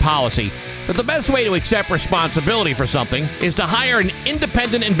been my policy that the best way to accept responsibility for something is to hire an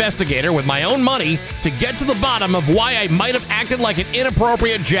independent investigator with my own money to get to the bottom of why I might have acted like an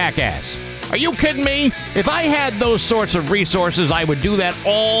inappropriate jackass. Are you kidding me? If I had those sorts of resources, I would do that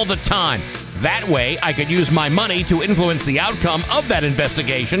all the time. That way, I could use my money to influence the outcome of that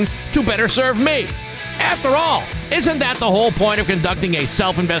investigation to better serve me. After all, isn't that the whole point of conducting a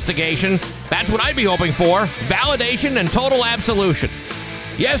self-investigation? That's what I'd be hoping for, validation and total absolution.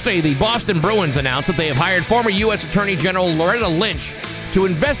 Yesterday, the Boston Bruins announced that they have hired former U.S. Attorney General Loretta Lynch to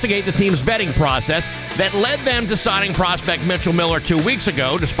investigate the team's vetting process that led them to signing prospect Mitchell Miller 2 weeks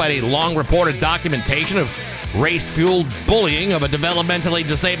ago, despite a long-reported documentation of race-fueled bullying of a developmentally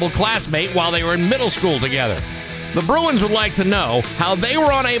disabled classmate while they were in middle school together. The Bruins would like to know how they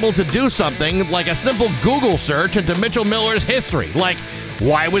were unable to do something like a simple Google search into Mitchell Miller's history, like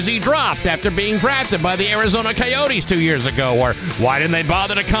why was he dropped after being drafted by the Arizona Coyotes 2 years ago? Or why didn't they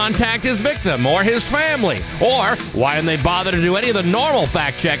bother to contact his victim or his family? Or why didn't they bother to do any of the normal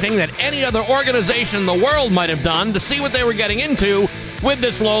fact-checking that any other organization in the world might have done to see what they were getting into with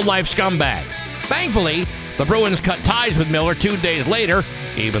this low-life scumbag? Thankfully, the Bruins cut ties with Miller 2 days later,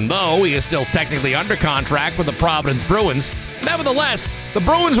 even though he is still technically under contract with the Providence Bruins. Nevertheless, the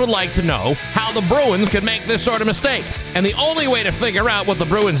Bruins would like to know how the Bruins could make this sort of mistake. And the only way to figure out what the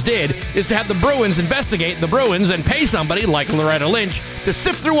Bruins did is to have the Bruins investigate the Bruins and pay somebody like Loretta Lynch to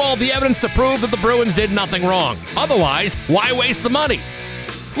sift through all the evidence to prove that the Bruins did nothing wrong. Otherwise, why waste the money?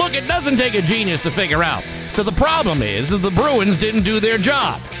 Look, it doesn't take a genius to figure out that the problem is that the Bruins didn't do their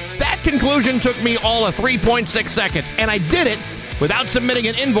job. That conclusion took me all of 3.6 seconds, and I did it without submitting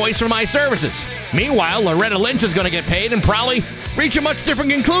an invoice for my services. Meanwhile, Loretta Lynch is going to get paid and probably reach a much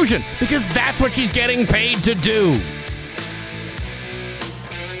different conclusion because that's what she's getting paid to do.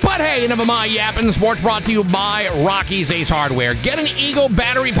 But hey, never mind yapping. Sports brought to you by Rocky's Ace Hardware. Get an Eagle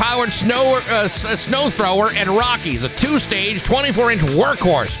battery-powered snow thrower at Rocky's, a 2-stage, 24-inch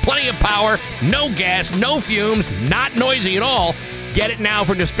workhorse. Plenty of power, no gas, no fumes, not noisy at all. Get it now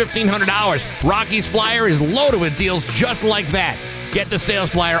for just $1,500. Rocky's Flyer is loaded with deals just like that. Get the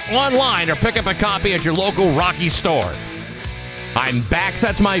sales flyer online or pick up a copy at your local Rocky's store. I'm back.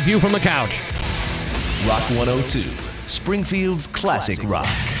 That's my view from the couch. Rock 102, Springfield's classic rock.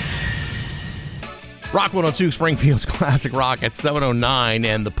 Rock 102, Springfield's classic rock at 7:09,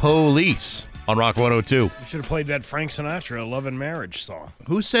 and the Police on Rock 102. You should have played that Frank Sinatra Love and Marriage song.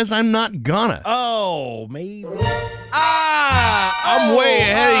 Who says I'm not gonna? Oh, maybe. I'm way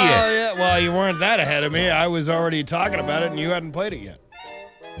ahead of you. Yeah. Well, you weren't that ahead of me. I was already talking about it, and you hadn't played it yet.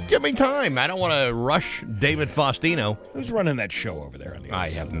 Give me time. I don't want to rush David Faustino. Who's running that show over there on the I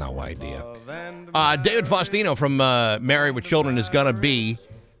have no idea. David Faustino from Married with Children is going to be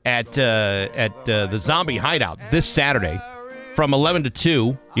at the Zombie Hideout this Saturday from 11 to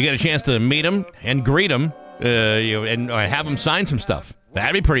 2. You get a chance to meet him and greet him and have him sign some stuff.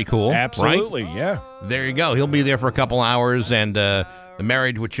 That'd be pretty cool. Absolutely, right? Yeah. There you go. He'll be there for a couple hours, and the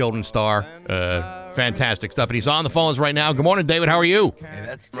Married with Children star. Fantastic stuff. And he's on the phones right now. Good morning, David. How are you? Hey,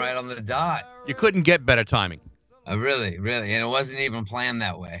 that's right on the dot. You couldn't get better timing. Really, and it wasn't even planned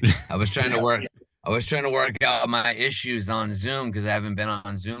that way. I was trying to work. I was trying to work out my issues on Zoom because I haven't been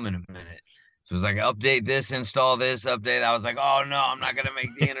on Zoom in a minute. So it was like, update this, install this, update. I was like, oh no, I'm not gonna make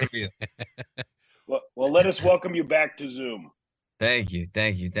the interview. Well, let us welcome you back to Zoom. Thank you.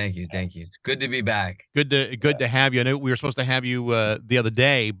 It's good to be back. Good to have you. I knew we were supposed to have you the other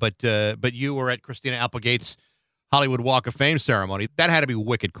day, but you were at Christina Applegate's Hollywood Walk of Fame ceremony. That had to be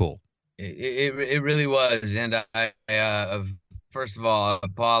wicked cool. It really was, and I first of all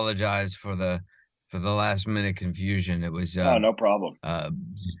apologize for the last minute confusion. It was no problem.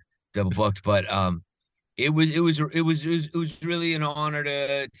 Double booked, but it was really an honor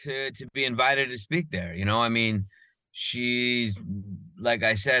to be invited to speak there. You know, I mean, she's, like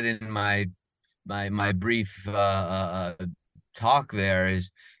I said in my brief talk there,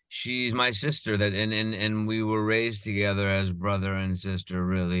 is she's my sister and we were raised together as brother and sister,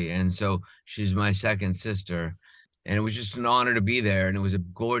 really, and so she's my second sister, and it was just an honor to be there, and it was a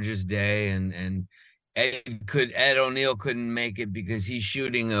gorgeous day, and Ed O'Neill couldn't make it because he's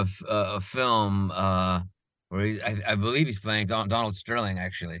shooting a film where I believe he's playing Donald Sterling,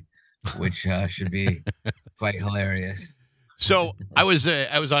 actually, which should be quite hilarious. So I was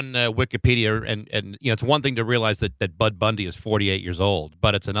on Wikipedia, and you know, it's one thing to realize that Bud Bundy is 48 years old,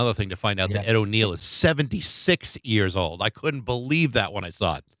 but it's another thing to find out that Ed O'Neill is 76 years old. I couldn't believe that when I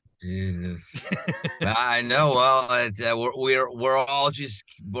saw it. Jesus, I know. Well, it's, we're all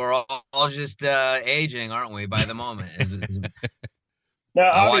just aging, aren't we? By the moment.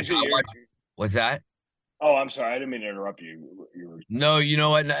 Now, obviously, what's that? Oh, I'm sorry. I didn't mean to interrupt you. No, you know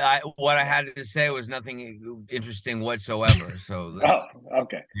what? What I had to say was nothing interesting whatsoever. So.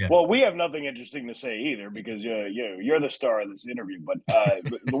 Okay. Yeah. Well, we have nothing interesting to say either because you're the star of this interview. But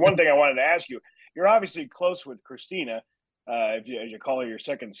the one thing I wanted to ask you, you're obviously close with Christina. If you call her your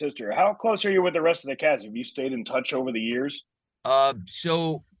second sister, how close are you with the rest of the cast? Have you stayed in touch over the years?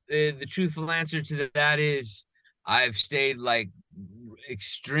 So the truthful answer to that is I've stayed like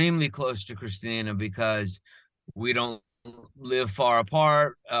extremely close to Christina because we don't live far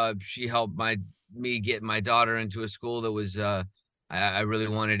apart. She helped me get my daughter into a school that was I really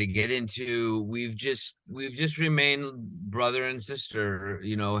wanted to get into. We've just remained brother and sister,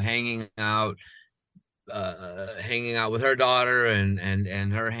 you know, hanging out with her daughter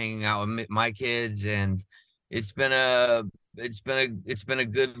and her hanging out with my kids, and it's been a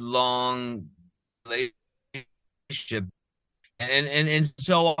good long relationship, and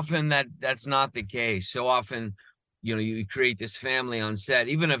so often that's not the case. So often, you know, you create this family on set,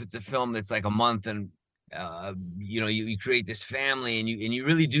 even if it's a film that's like a month, and you know, you create this family, and you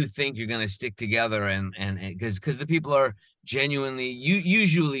really do think you're going to stick together, and because the people are genuinely,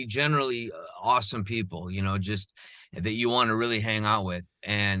 usually generally awesome people, just that you want to really hang out with.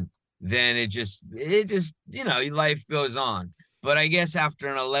 And then it just, life goes on. But I guess after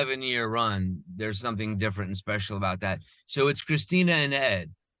an 11-year run, there's something different and special about that. So it's Christina and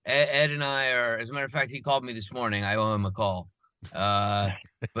Ed. Ed and I are, as a matter of fact, he called me this morning. I owe him a call. But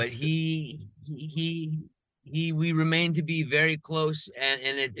we remain to be very close, and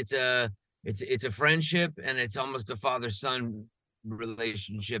it's a friendship, and it's almost a father-son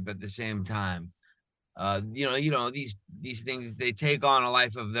relationship at the same time. These things, they take on a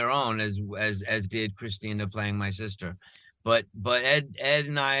life of their own, as did Christina playing my sister. But Ed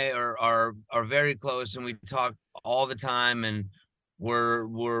and I are very close, and we talk all the time, and we're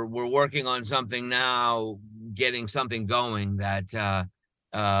working on something now, getting something going that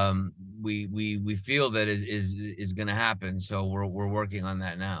we feel that is going to happen. So we're working on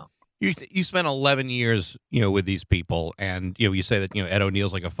that now. You spent 11 years, with these people, and you say that Ed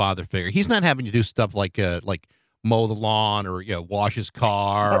O'Neill's like a father figure. He's not having to do stuff like mow the lawn or wash his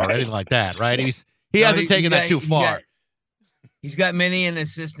car or anything like that, right? He hasn't taken that too far. He's got many an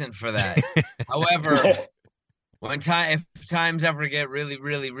assistant for that. However, if times ever get really,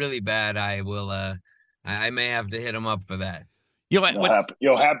 really, really bad, I will. I may have to hit him up for that. You'll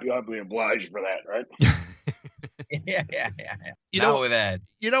happily oblige for that, right? Yeah. With that,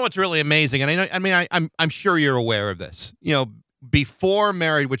 what's really amazing, and I'm sure you're aware of this. Before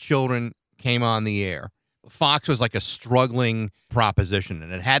Married with Children came on the air, Fox was like a struggling proposition,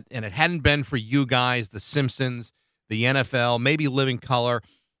 and it hadn't been for you guys, The Simpsons, the NFL, maybe Living Color,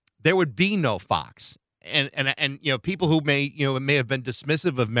 there would be no Fox. And people who may have been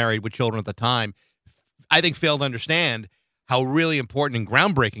dismissive of Married with Children at the time, I think failed to understand how really important and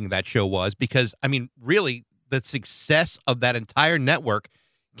groundbreaking that show was, because really the success of that entire network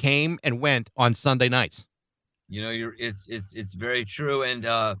came and went on Sunday nights. It's very true, and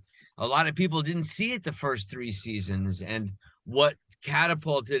a lot of people didn't see it the first 3 seasons, and what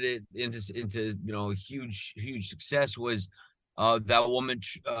catapulted it into huge success was that woman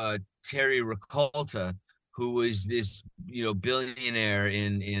Terry Ricolta, who was this billionaire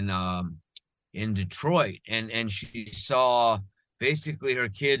in Detroit, and she saw basically her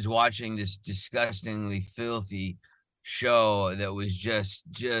kids watching this disgustingly filthy show that was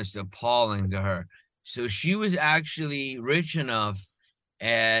just appalling to her. So she was actually rich enough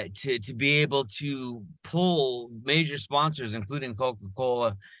to be able to pull major sponsors, including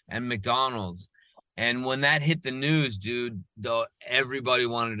Coca-Cola and McDonald's. And when that hit the news, dude, everybody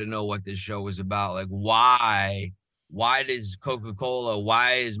wanted to know what this show was about. Like, why does Coca-Cola,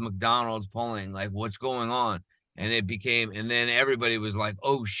 why is McDonald's pulling? Like, what's going on? And and then everybody was like,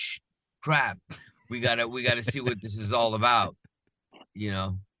 oh, crap. We gotta see what this is all about,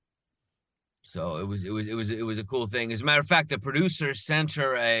 So it was a cool thing. As a matter of fact, the producer sent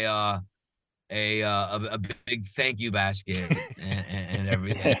her a big thank you basket and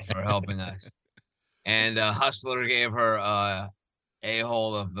everything for helping us. And Hustler gave her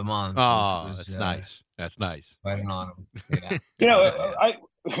a-hole of the month. Oh, that's nice. That's nice. Quite an honor. Yeah.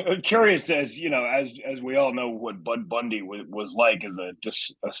 I'm curious, as we all know what Bud Bundy was like as a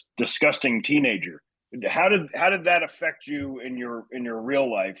disgusting teenager. How did that affect you in your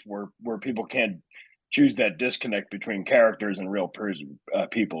real life, where people can't choose that disconnect between characters and real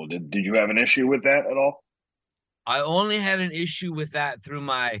people? Did you have an issue with that at all? I only had an issue with that through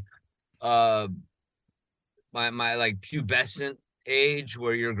my my like pubescent age,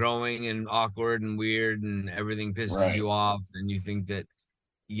 where you're growing and awkward and weird and everything pisses you off, and you think that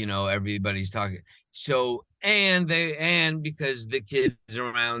everybody's talking. So and because the kids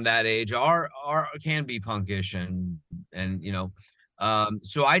around that age can be punkish and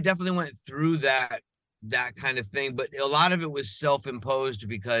so I definitely went through that kind of thing, but a lot of it was self-imposed,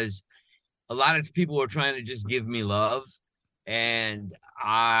 because a lot of people were trying to just give me love, and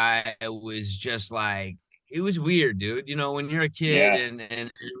I was just like, it was weird, dude. When you're a kid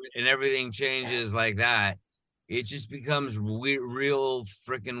and everything changes like that, it just becomes real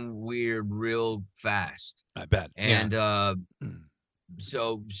freaking weird real fast. I bet. And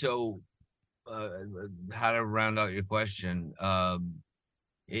so how to round out your question,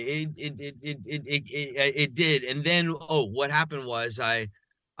 it did. And then what happened was I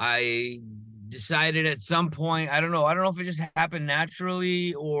decided at some point, I don't know if it just happened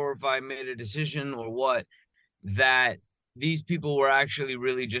naturally or if I made a decision or what, that these people were actually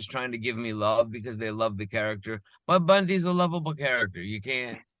really just trying to give me love because they love the character. But Bundy's a lovable character. You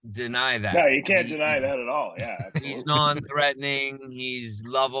can't deny that. No, you can't deny that at all. Yeah, absolutely. He's non-threatening. He's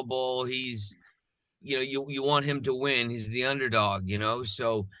lovable. He's, you want him to win. He's the underdog,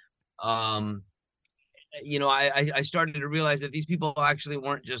 So I started to realize that these people actually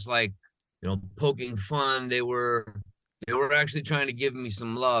weren't just like, poking fun. They were actually trying to give me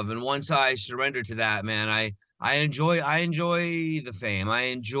some love. And once I surrendered to that, man, I enjoy the fame. I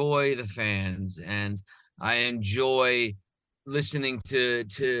enjoy the fans, and I enjoy listening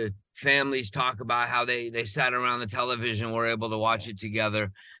to families talk about how they sat around the television, were able to watch it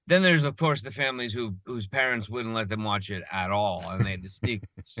together. Then there's, of course, the families whose parents wouldn't let them watch it at all, and they had to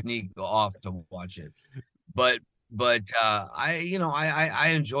sneak off to watch it. But I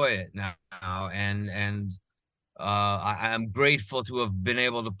enjoy it now, and I'm grateful to have been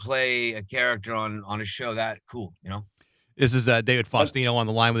able to play a character on a show that cool. This is David Faustino on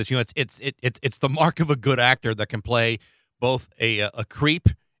the line with us. It's the mark of a good actor that can play both a creep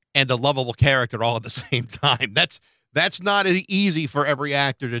and a lovable character all at the same time. That's not easy for every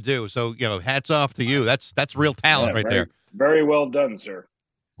actor to do. So, hats off to you. That's real talent there. Very well done, sir.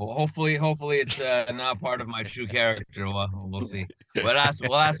 Well, hopefully it's not part of my true character. We'll see. We'll have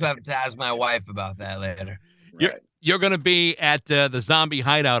to ask my wife about that later. Right. You're going to be at the Zombie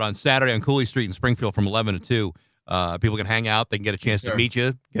Hideout on Saturday on Cooley Street in Springfield from 11 to 2. People can hang out. They can get a chance to meet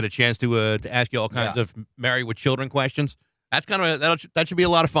you, get a chance to ask you all kinds of married with children questions. That's that should be a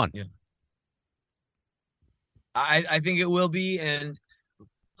lot of fun. Yeah. I think it will be, and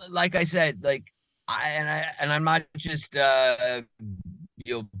like I said, I'm not just BSing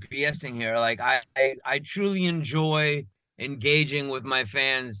here. Like I truly enjoy engaging with my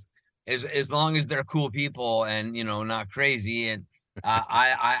fans as long as they're cool people and not crazy. And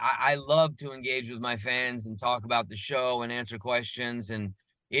I love to engage with my fans and talk about the show and answer questions, and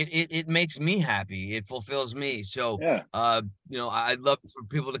it makes me happy. It fulfills me. So I'd love for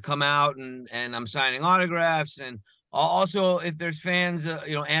people to come out, and I'm signing autographs. And also, if there's fans,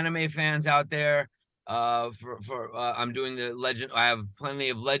 anime fans out there, I'm doing the Legend. I have plenty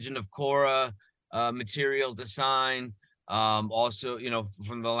of Legend of Korra material to sign. Also,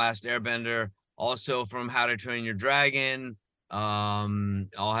 from The Last Airbender, also from How to Train Your Dragon. I'll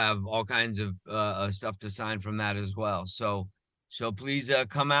have all kinds of stuff to sign from that as well. So please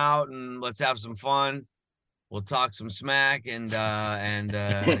come out and let's have some fun. We'll talk some smack and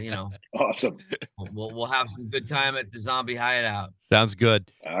awesome. We'll have some good time at the Zombie Hideout. Sounds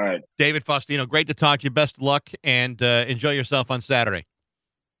good. All right, David Faustino, great to talk to you. Best of luck and enjoy yourself on Saturday.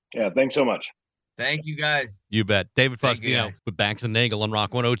 Yeah, thanks so much. Thank you, guys. You bet. David Faustino with Bax and Nagel on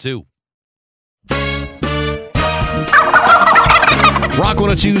Rock 102.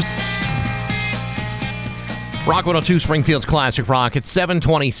 Rock 102, Springfield's Classic Rock. It's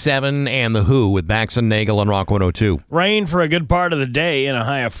 7:27, and The Who with Bax and Nagel on Rock 102. Rain for a good part of the day and a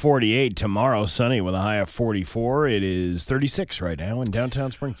high of 48. Tomorrow, sunny with a high of 44. It is 36 right now in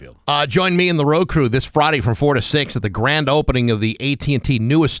downtown Springfield. Join me and the road crew this Friday from 4 to 6 at the grand opening of the AT&T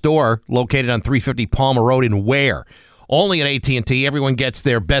newest store located on 350 Palmer Road in Ware. Only at AT&T, everyone gets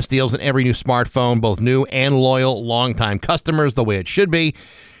their best deals on every new smartphone, both new and loyal longtime customers, the way it should be.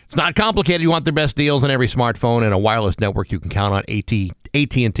 It's not complicated. You want their best deals on every smartphone and a wireless network you can count on.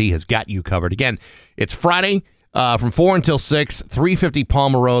 AT&T has got you covered. Again, it's Friday from 4 until 6, 350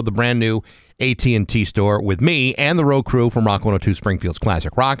 Palmer Road, the brand new AT&T store with me and the road crew from Rock 102 Springfield's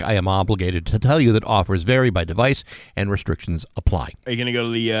Classic Rock. I am obligated to tell you that offers vary by device and restrictions apply. Are you going to go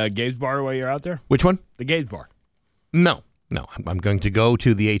to the Gabe's Bar while you're out there? Which one? The Gabe's Bar. No. I'm going to go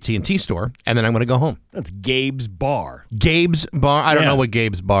to the AT&T store, and then I'm going to go home. That's Gabe's Bar. Gabe's Bar? I don't know what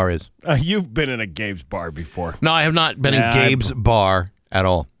Gabe's Bar is. You've been in a Gabe's Bar before. No, I have not been in Gabe's Bar at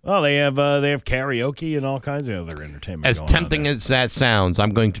all. Oh, they have karaoke and all kinds of other entertainment. As tempting as that sounds,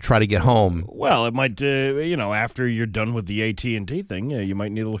 I'm going to try to get home. Well, it might, after you're done with the AT&T thing, you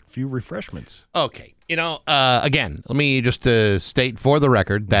might need a few refreshments. Okay. Again, let me just state for the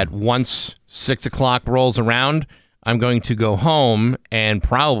record that once 6 o'clock rolls around, I'm going to go home and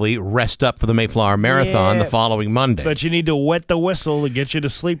probably rest up for the Mayflower Marathon the following Monday. But you need to wet the whistle to get you to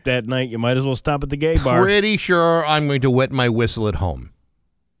sleep that night. You might as well stop at the gay bar. Pretty sure I'm going to wet my whistle at home.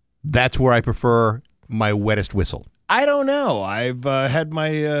 That's where I prefer my wettest whistle. I don't know. I've had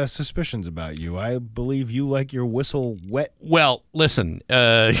my suspicions about you. I believe you like your whistle wet. Well, listen.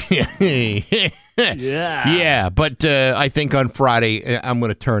 Yeah, but I think on Friday I'm going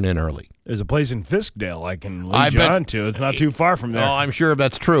to turn in early. There's a place in Fiskdale I can lead you on to. It's not too far from there. Oh, I'm sure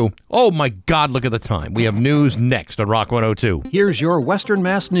that's true. Oh, my God, look at the time. We have news next on Rock 102. Here's your Western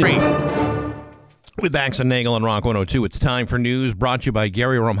Mass News. With Bax and Nagel on Rock 102, it's time for news brought to you by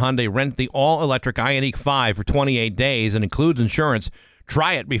Gary Rome Hyundai. Rent the all-electric Ioniq 5 for 28 days and includes insurance.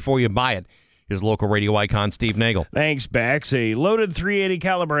 Try it before you buy it. Here's local radio icon Steve Nagel. Thanks, Bax. A loaded .380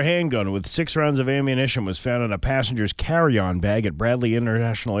 caliber handgun with 6 rounds of ammunition was found in a passenger's carry-on bag at Bradley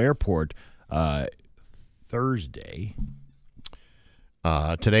International Airport Thursday.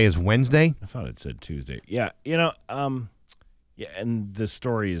 Today is Wednesday. I thought it said Tuesday. Yeah, yeah, and the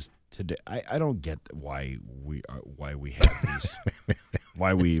story is today. I don't get why we have these,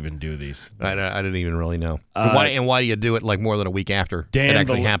 why we even do these. I didn't even really know. Why do you do it like more than a week after it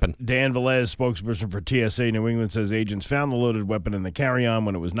actually happened? Dan Velez, spokesperson for TSA New England, says agents found the loaded weapon in the carry-on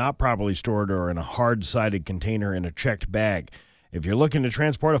when it was not properly stored or in a hard-sided container in a checked bag. If you're looking to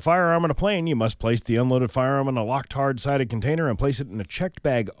transport a firearm on a plane, you must place the unloaded firearm in a locked, hard-sided container and place it in a checked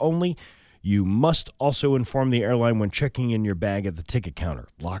bag only. You must also inform the airline when checking in your bag at the ticket counter.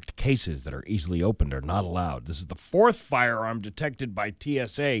 Locked cases that are easily opened are not allowed. This is the fourth firearm detected by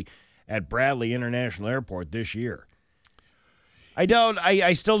TSA at Bradley International Airport this year.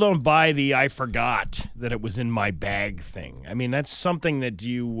 I still don't buy the I forgot that it was in my bag thing. I mean, that's something that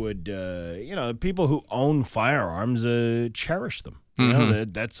you would, people who own firearms cherish them. You know,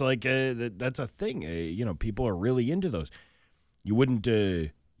 that's like that's a thing. People are really into those. You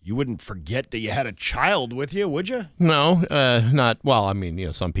wouldn't forget that you had a child with you, would you? No, not. Well, I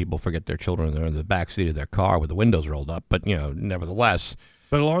mean, some people forget their children are in the backseat of their car with the windows rolled up, but nevertheless.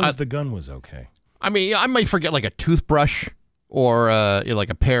 But as long as the gun was okay. I mean, I might forget like a toothbrush. Or like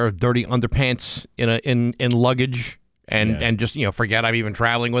a pair of dirty underpants in luggage, and just forget I'm even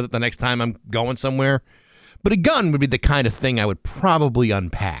traveling with it the next time I'm going somewhere. But a gun would be the kind of thing I would probably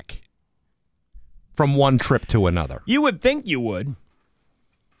unpack from one trip to another. You would think you would,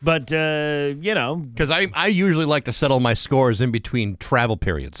 but because I usually like to settle my scores in between travel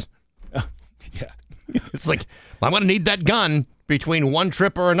periods. Yeah, it's like I'm going to need that gun between one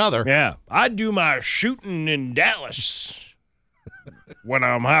trip or another. Yeah, I do my shooting in Dallas. When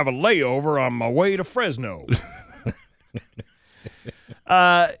I'm having a layover on my way to Fresno.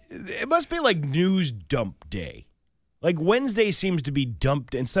 It must be like news dump day. Like Wednesday seems to be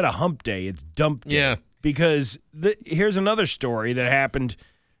dumped. Instead of hump day, it's dump day. Yeah. Because here's another story that happened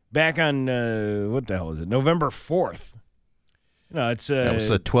back on, what the hell is it, November 4th. That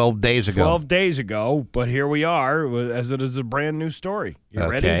was 12 days ago. 12 days ago, but here we are, as it is a brand new story. You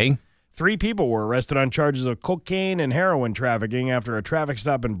ready? 3 people were arrested on charges of cocaine and heroin trafficking after a traffic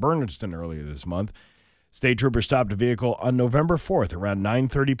stop in Bernardston earlier this month. State troopers stopped a vehicle on November 4th around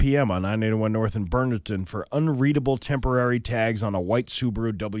 9:30 p.m. on 981 North in Bernardston for unreadable temporary tags on a white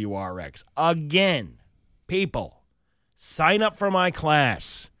Subaru WRX. Again, people, sign up for my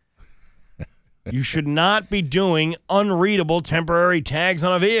class. You should not be doing unreadable temporary tags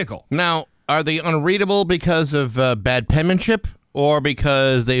on a vehicle. Now, are they unreadable because of bad penmanship? Or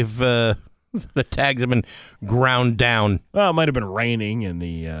because the tags have been ground down. Well, it might have been raining and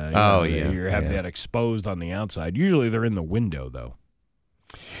you have that exposed on the outside. Usually they're in the window, though.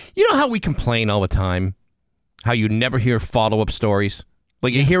 You know how we complain all the time? How you never hear follow-up stories?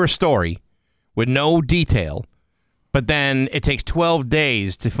 Like you hear a story with no detail, but then it takes 12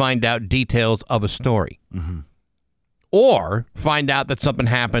 days to find out details of a story. Mm-hmm. Or find out that something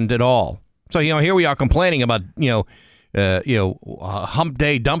happened at all. So, here we are complaining about, hump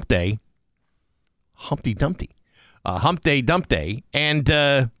day, dump day, Humpty Dumpty, hump day, dump day, and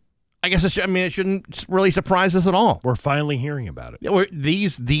I guess it shouldn't really surprise us at all. We're finally hearing about it.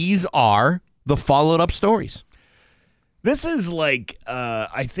 These are the followed up stories. This is like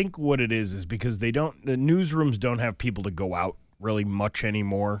I think what it is because the newsrooms don't have people to go out really much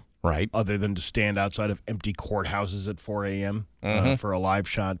anymore. Right. Other than to stand outside of empty courthouses at 4 a.m. Mm-hmm. For a live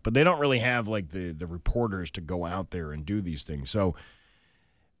shot. But they don't really have like the reporters to go out there and do these things. So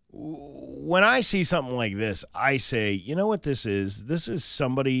when I see something like this, I say, you know what this is? This is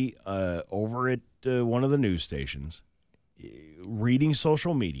somebody over at one of the news stations reading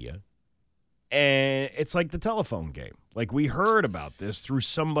social media. And it's like the telephone game. Like we heard about this through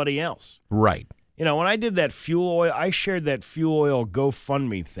somebody else. Right. When I did that fuel oil, I shared that fuel oil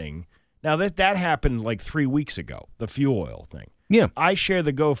GoFundMe thing. Now, that happened like 3 weeks ago, the fuel oil thing. Yeah. I shared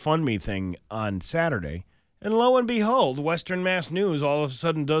the GoFundMe thing on Saturday, and lo and behold, Western Mass News all of a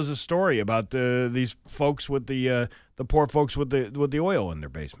sudden does a story about these folks with the poor folks with the oil in their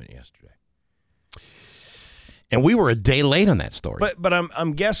basement yesterday. And we were a day late on that story. But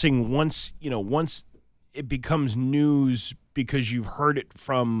I'm guessing once it becomes news because you've heard it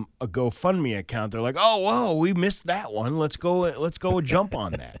from a GoFundMe account, they're like, "Oh, whoa, we missed that one. Let's go jump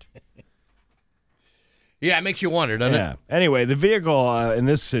on that." Yeah, it makes you wonder, doesn't it? Anyway, the vehicle in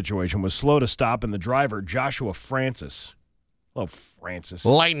this situation was slow to stop, and the driver, Joshua Francis, hello, Francis.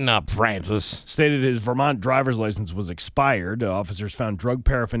 Lighten up, Francis. Stated his Vermont driver's license was expired. Officers found drug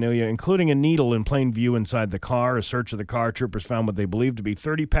paraphernalia, including a needle in plain view inside the car. A search of the car, troopers found what they believed to be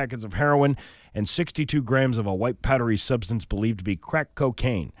 30 packets of heroin and 62 grams of a white powdery substance believed to be crack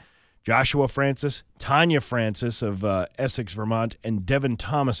cocaine. Joshua Francis, Tanya Francis of Essex, Vermont, and Devin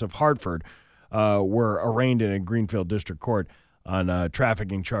Thomas of Hartford were arraigned in a Greenfield District Court on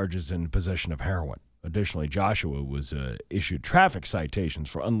trafficking charges and possession of heroin. Additionally, Joshua was issued traffic citations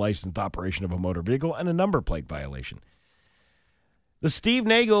for unlicensed operation of a motor vehicle and a number plate violation. The Steve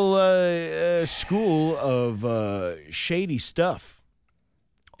Nagel school of shady stuff.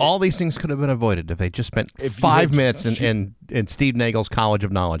 All these things could have been avoided if they just spent 5 minutes in Steve Nagel's College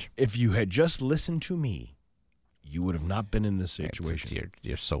of Knowledge. If you had just listened to me, you would have not been in this situation.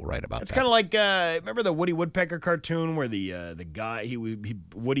 You're so right about that. It's kind of like remember the Woody Woodpecker cartoon where the guy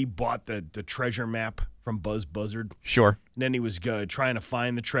Woody bought the treasure map from Buzz Buzzard. Sure. And then he was trying to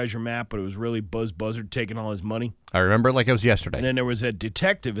find the treasure map, but it was really Buzz Buzzard taking all his money. I remember it like it was yesterday. And then there was a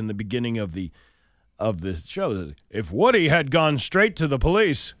detective in the beginning of the show. If Woody had gone straight to the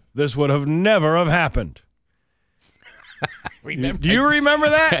police, this would have never have happened. Do you remember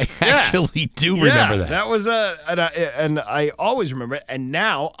that? I actually do remember that. That was and I always remember it. And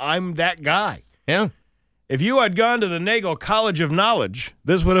now I'm that guy. Yeah. If you had gone to the Nagel College of Knowledge,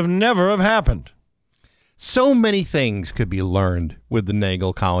 this would have never have happened. So many things could be learned with the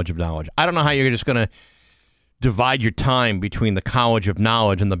Nagel College of Knowledge. I don't know how you're just going to divide your time between the College of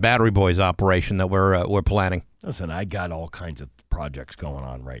Knowledge and the Battery Boys operation that we're planning. Listen, I got all kinds of projects going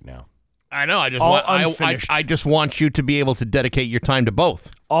on right now. I know. I just want you to be able to dedicate your time to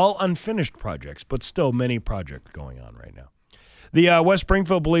both. All unfinished projects, but still many projects going on right now. The West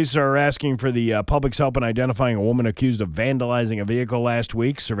Springfield police are asking for the public's help in identifying a woman accused of vandalizing a vehicle last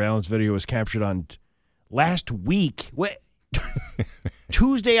week. Surveillance video was captured on last week. What?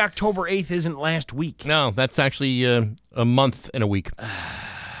 Tuesday, October 8th isn't last week. No, that's actually a month and a week.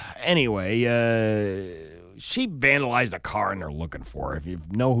 Anyway, she vandalized a car and they're looking for her. If you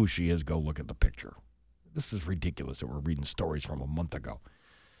know who she is, go look at the picture. This is ridiculous that we're reading stories from a month ago.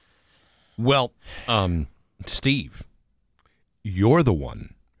 Well, Steve, you're the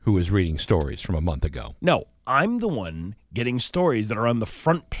one who is reading stories from a month ago. No, I'm the one getting stories that are on the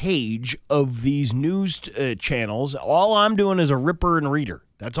front page of these news channels. All I'm doing is a ripper and reader.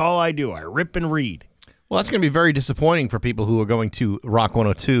 That's all I do. I rip and read. Well, that's going to be very disappointing for people who are going to Rock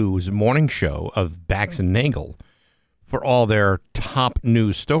 102's morning show of Bax and Nagel for all their top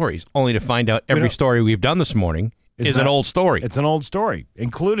news stories, only to find out every story we've done this morning is an old story. It's an old story,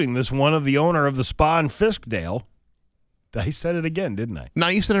 including this one of the owner of the spa in Fiskdale. I said it again, didn't I? No,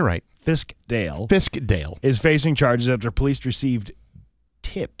 you said it right. Fiskdale is facing charges after police received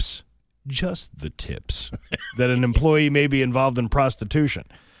tips, just the tips, that an employee may be involved in prostitution.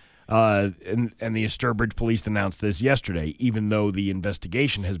 And the Sturbridge police announced this yesterday, even though the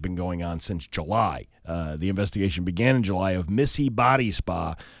investigation has been going on since July. The investigation began in July of Missy Body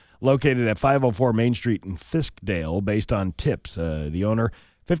Spa, located at 504 Main Street in Fiskdale, based on tips. The owner,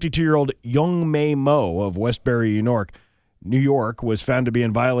 52-year-old Young May Mo of Westbury, New York, was found to be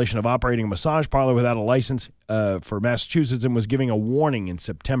in violation of operating a massage parlor without a license for Massachusetts and was giving a warning in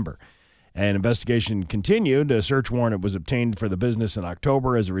September. An investigation continued. A search warrant was obtained for the business in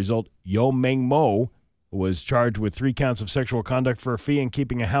October. As a result, Yo Meng Mo was charged with 3 counts of sexual conduct for a fee and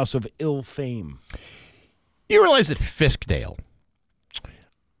keeping a house of ill fame. You realize that Fiskdale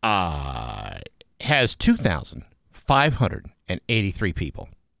has 2,583 people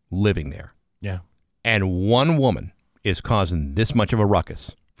living there. Yeah. And one woman is causing this much of a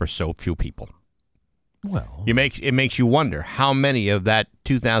ruckus for so few people. Well, it makes you wonder how many of that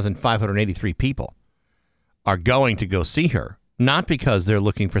 2,583 people are going to go see her, not because they're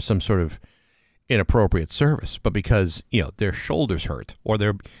looking for some sort of inappropriate service, but because, their shoulders hurt, or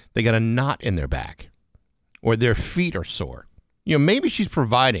they got a knot in their back, or their feet are sore. Maybe she's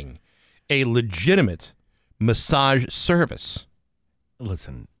providing a legitimate massage service.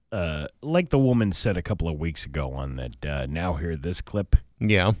 Listen, like the woman said a couple of weeks ago on that Now Hear This clip.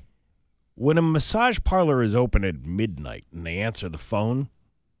 Yeah. When a massage parlor is open at midnight and they answer the phone,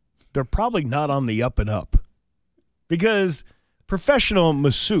 they're probably not on the up and up. Because professional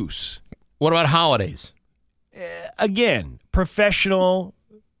masseuse. What about holidays? Again, professional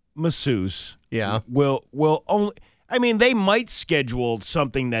masseuse. Yeah. Will only. I mean, they might schedule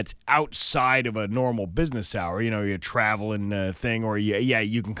something that's outside of a normal business hour. Your traveling thing, or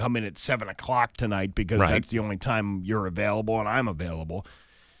you can come in at 7:00 tonight because that's the only time you're available and I'm available.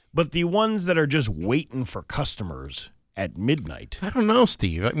 But the ones that are just waiting for customers at midnight. I don't know,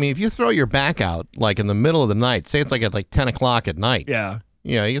 Steve. I mean, if you throw your back out like in the middle of the night, say it's like at 10 o'clock at night. Yeah.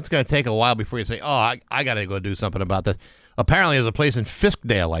 It's going to take a while before you say, oh, I got to go do something about this. Apparently, there's a place in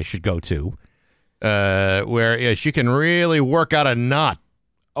Fiskdale I should go to where she can really work out a knot.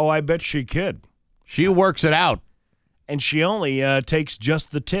 Oh, I bet she could. She works it out. and she only takes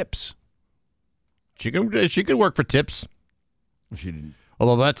just the tips. She could work for tips. She didn't.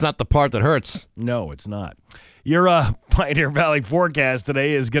 Although that's not the part that hurts. No, it's not. Your Pioneer Valley forecast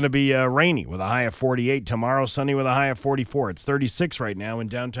today is going to be rainy with a high of 48. Tomorrow, sunny with a high of 44. It's 36 right now in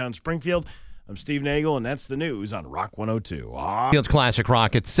downtown Springfield. I'm Steve Nagel, and that's the news on Rock 102. Field's Classic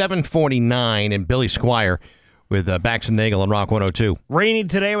Rock. It's 7:49 and Billy Squire with Bax and Nagel on Rock 102. Rainy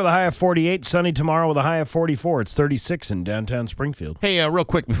today with a high of 48. Sunny tomorrow with a high of 44. It's 36 in downtown Springfield. Hey, real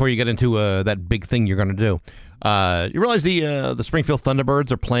quick before you get into that big thing you're going to do. You realize the Springfield Thunderbirds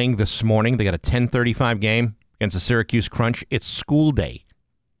are playing this morning. They got a 10:35 game against the Syracuse Crunch. It's school day.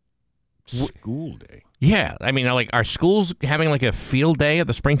 School day? Yeah. I mean, are schools having like a field day at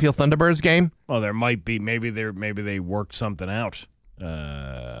the Springfield Thunderbirds game? Well, there might be. Maybe they worked something out.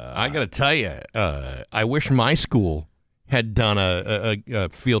 I got to tell you, I wish my school had done a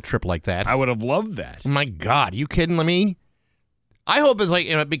field trip like that. I would have loved that. My God, are you kidding me? I hope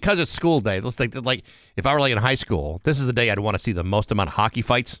it's because it's school day. Let's think that if I were in high school, this is the day I'd want to see the most amount of hockey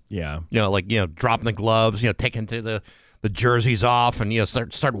fights. Yeah. Dropping the gloves, taking the jerseys off and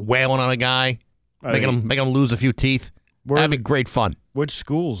start wailing on a guy, making him lose a few teeth. That'd be great fun. Which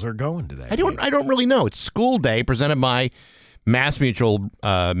schools are going to that? I don't really know. It's school day presented by Mass Mutual,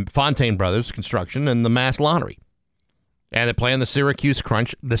 Fontaine Brothers Construction, and the Mass Lottery. And they're playing the Syracuse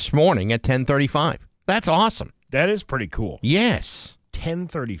Crunch this morning at 10:35. That's awesome. That is pretty cool. Yes.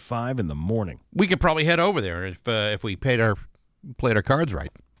 10:35 in the morning. We could probably head over there if we played our cards right.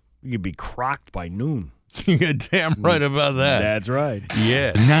 We could be crocked by noon. You're damn right about that. That's right.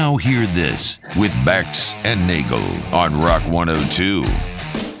 Yeah. Now hear this with Bax and Nagel on Rock 102.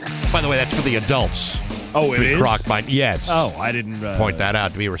 By the way, that's for the adults. Oh, it is? Crocked by, yes. Oh, I didn't point that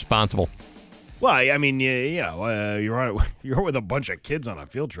out to be responsible. Well, I mean, you're with a bunch of kids on a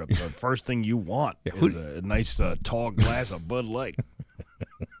field trip. The first thing you want is a nice tall glass of Bud Light.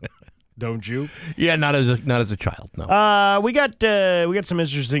 Don't you? Yeah, not as a child. No. We got some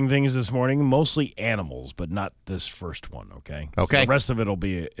interesting things this morning. Mostly animals, but not this first one. Okay. Okay. So the rest of it'll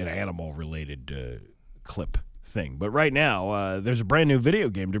be an animal related clip thing. But right now, there's a brand new video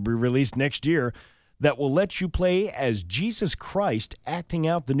game to be released next year that will let you play as Jesus Christ acting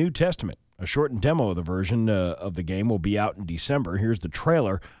out the New Testament. A shortened demo of the version of the game will be out in December. Here's the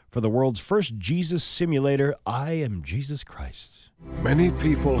trailer for the world's first Jesus simulator, I Am Jesus Christ. Many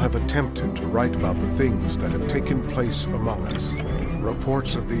people have attempted to write about the things that have taken place among us.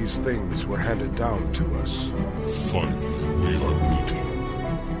 Reports of these things were handed down to us. Finally, we are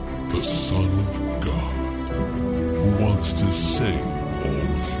meeting the Son of God, who wants to save all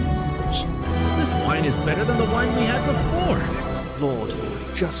humans. This wine is better than the wine we had before. Lord,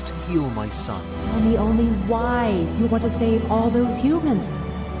 just heal my son. Tell me only why you want to save all those humans.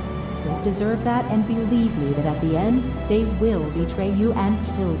 You don't deserve that, and believe me that at the end, they will betray you and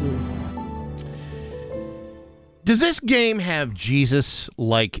kill you. Does this game have Jesus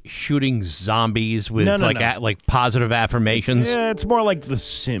shooting zombies with like positive affirmations? Yeah, it's more like The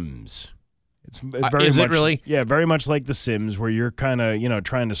Sims. It's very is much, it really? Yeah, very much like The Sims, where you're kind of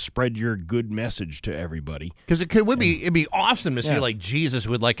trying to spread your good message to everybody. Because it'd be awesome to see Jesus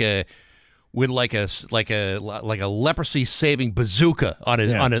with a leprosy saving bazooka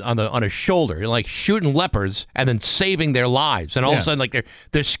on his shoulder, shooting lepers and then saving their lives, and all of a sudden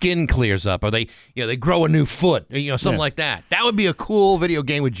their skin clears up, or they grow a new foot, something like that. That would be a cool video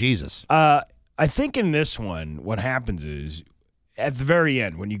game with Jesus. I think in this one, what happens is at the very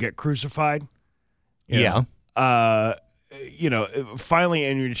end when you get crucified. Finally,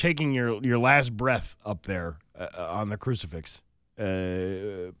 and you're taking your last breath up there on the crucifix.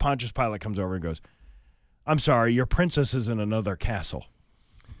 Pontius Pilate comes over and goes, "I'm sorry, your princess is in another castle."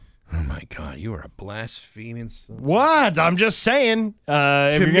 Oh my God, you are a blaspheming son. What? I'm just saying.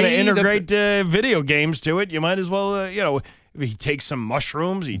 If you're going to integrate video games to it, you might as well, if he takes some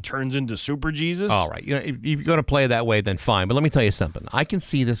mushrooms, he turns into Super Jesus. All right. If you're going to play it that way, then fine. But let me tell you something. I can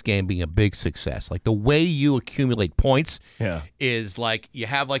see this game being a big success. Like the way you accumulate points is like you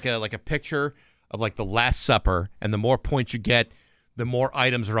have like a picture of like the Last Supper, and the more points you get, the more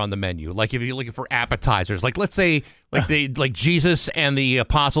items are on the menu. Like if you're looking for appetizers, like let's say like Jesus and the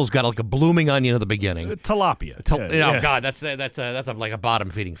apostles got like a blooming onion at the beginning. Tilapia. Oh God, that's like a bottom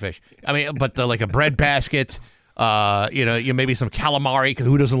feeding fish. I mean, but like a bread basket, you maybe some calamari, because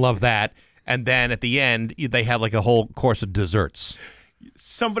who doesn't love that? And then at the end, they have like a whole course of desserts.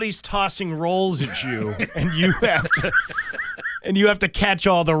 Somebody's tossing rolls at you, and you have to. And you have to catch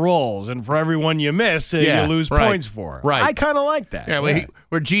all the rolls, and for every one you miss, you lose points for. Right. I kind of like that. Yeah,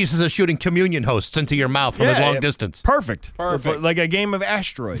 where Jesus is shooting communion hosts into your mouth from a long distance. Perfect. Like a game of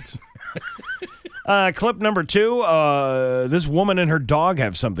asteroids. Clip number 2. This woman and her dog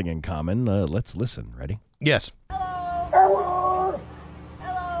have something in common. Let's listen. Ready? Yes. Hello.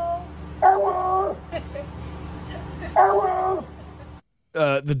 Hello. Hello. Hello.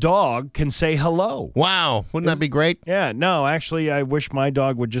 The dog can say hello. Wow. Wouldn't that be great? Yeah. No, actually, I wish my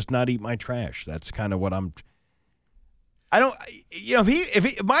dog would just not eat my trash. That's kind of what I don't,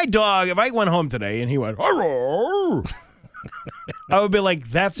 if my dog, if I went home today and he went, hello, I would be like,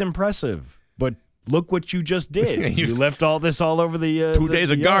 that's impressive. But look what you just did. You left all this all over the 2 days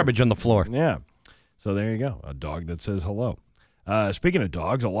of garbage on the floor. Yeah. So there you go. A dog that says hello. Speaking of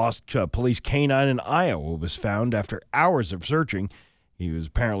dogs, a lost police canine in Iowa was found after hours of searching. He was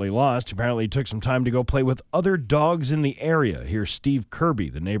apparently lost. Apparently, he took some time to go play with other dogs in the area. Here's Steve Kirby,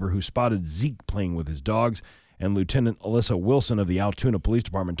 the neighbor who spotted Zeke playing with his dogs, and Lieutenant Alyssa Wilson of the Altoona Police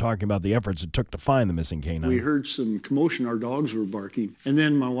Department talking about the efforts it took to find the missing canine. We heard some commotion. Our dogs were barking. And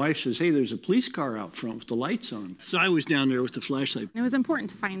then my wife says, hey, there's a police car out front with the lights on. So I was down there with the flashlight. It was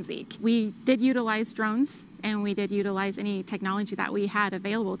important to find Zeke. We did utilize drones, and we did utilize any technology that we had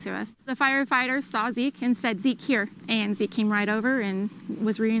available to us. The firefighters saw Zeke and said, Zeke, here. And Zeke came right over and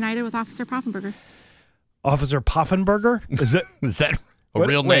was reunited with Officer Poffenberger. Officer Poffenberger? Is that a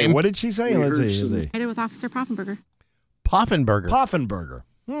real name? What did she say? Let's see. Reunited with Officer Poffenberger. Poffenberger. Poffenberger.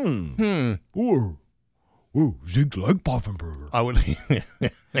 Ooh, Zeke like Poffenberger.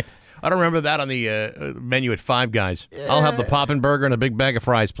 I don't remember that on the menu at Five Guys. I'll have the Poffenberger and a big bag of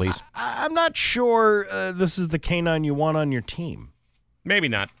fries, please. I'm not sure this is the canine you want on your team. Maybe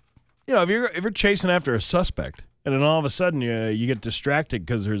not. You know, if you're chasing after a suspect, and then all of a sudden you get distracted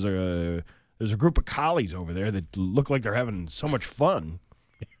because there's a group of collies over there that look like they're having so much fun.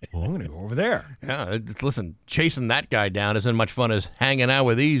 Well, I'm going to go over there. Yeah, listen, chasing that guy down isn't much fun as hanging out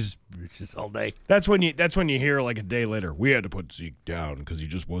with these bitches all day. That's when you hear like a day later, we had to put Zeke down because he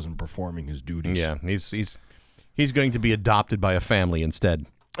just wasn't performing his duties. Yeah, he's going to be adopted by a family instead.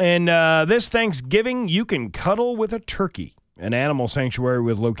 And this Thanksgiving, you can cuddle with a turkey. An animal sanctuary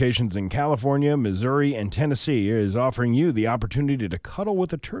with locations in California, Missouri, and Tennessee is offering you the opportunity to cuddle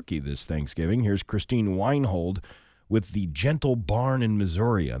with a turkey this Thanksgiving. Here's Christine Weinhold with the Gentle Barn in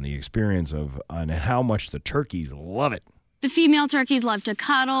Missouri on the experience on how much the turkeys love it. The female turkeys love to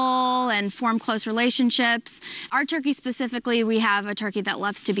cuddle and form close relationships. Our turkey specifically, we have a turkey that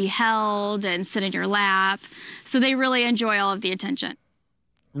loves to be held and sit in your lap. So they really enjoy all of the attention.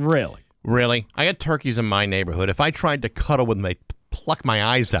 Really? I got turkeys in my neighborhood. If I tried to cuddle with them, they'd pluck my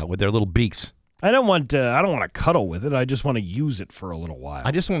eyes out with their little beaks. I don't want to cuddle with it. I just want to use it for a little while.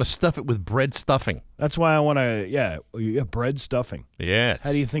 I just want to stuff it with bread stuffing. That's why I want to, bread stuffing. Yes.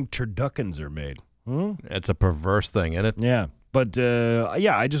 How do you think turduckens are made? It's a perverse thing, isn't it? Yeah. But,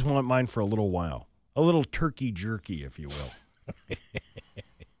 I just want mine for a little while. A little turkey jerky, if you will.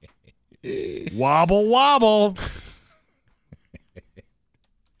 Wobble, wobble.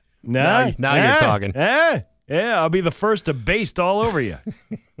 Now you're talking. Yeah, I'll be the first to baste all over you.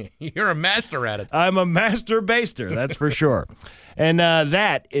 You're a master at it. I'm a master baster, that's for sure. And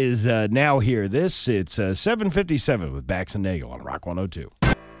that is now here. It's 7:57 with Bax and Nagel on Rock 102.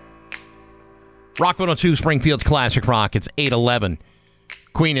 Rock 102, Springfield's Classic Rock. It's 8:11.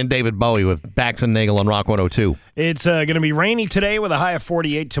 Queen and David Bowie with Bax and Nagel on Rock 102. It's going to be rainy today with a high of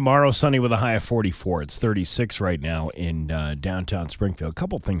 48. Tomorrow, sunny with a high of 44. It's 36 right now in downtown Springfield. A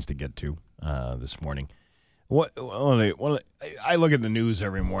couple things to get to this morning. I look at the news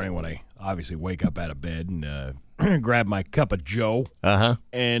every morning when I obviously wake up out of bed and grab my cup of Joe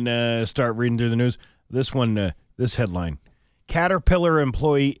and start reading through the news. This one, this headline. Caterpillar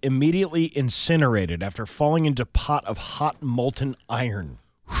employee immediately incinerated after falling into pot of hot molten iron.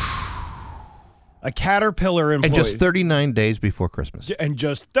 A Caterpillar employee. And just 39 days before Christmas. And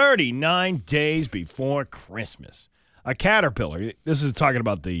just 39 days before Christmas. A Caterpillar, this is talking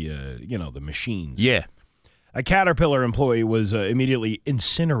about the, the machines. Yeah. A Caterpillar employee was immediately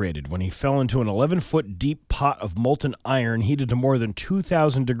incinerated when he fell into an 11-foot deep pot of molten iron heated to more than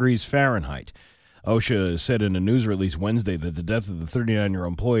 2,000 degrees Fahrenheit. OSHA said in a news release Wednesday that the death of the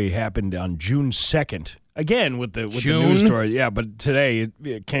 39-year-old employee happened on June 2nd. Again, with the news story. Yeah, but today,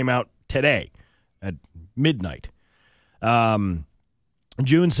 it came out today at midnight.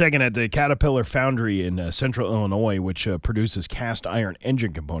 June 2nd at the Caterpillar Foundry in Central Illinois, which produces cast iron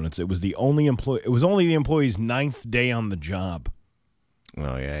engine components. It was only the employee's 9th day on the job.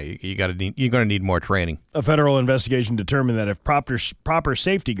 Oh yeah, you're going to need more training. A federal investigation determined that if proper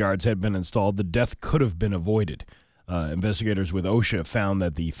safety guards had been installed, the death could have been avoided. Investigators with OSHA found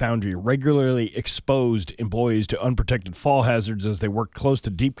that the foundry regularly exposed employees to unprotected fall hazards as they worked close to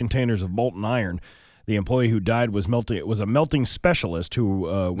deep containers of molten iron. The employee who died was a melting specialist who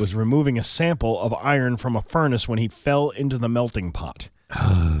was removing a sample of iron from a furnace when he fell into the melting pot.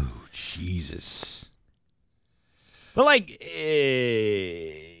 Oh, Jesus. But, like,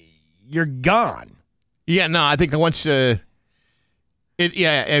 you're gone. Yeah, no, I think once... you're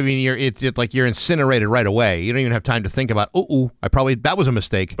incinerated right away. You don't even have time to think about, that was a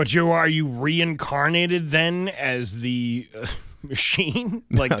mistake. But are you reincarnated then as the machine?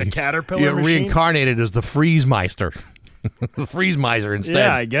 Like the caterpillar You're machine? reincarnated as the Freeze-meister. The Freeze-miser instead.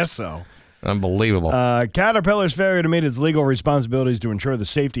 Yeah, I guess so. Unbelievable. Caterpillar's failure to meet its legal responsibilities to ensure the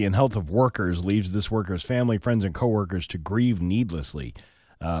safety and health of workers leaves this worker's family, friends, and coworkers to grieve needlessly.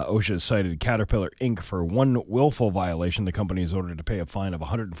 OSHA cited Caterpillar Inc. for one willful violation. The company is ordered to pay a fine of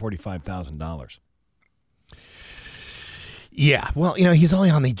 $145,000. Yeah, well, he's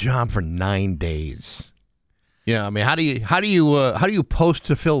only on the job for 9 days. I mean, how do you post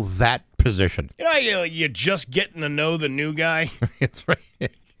to fill that position? You're just getting to know the new guy. That's right.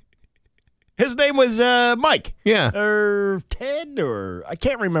 His name was Mike. Yeah, or Ted, or I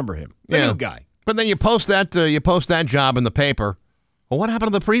can't remember him. The new guy. But then you post that job in the paper. Well, what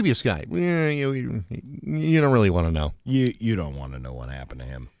happened to the previous guy? You don't really want to know. You don't want to know what happened to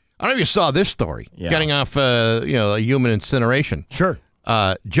him. I don't know if you saw this story. Yeah. Getting off, a human incineration. Sure.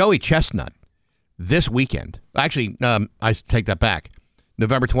 Joey Chestnut this weekend. Actually, I take that back.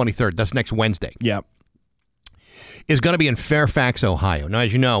 November 23rd. That's next Wednesday. Yeah. Is going to be in Fairfax, Ohio. Now,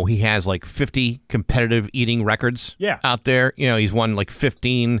 as you know, he has like 50 competitive eating records out there. He's won like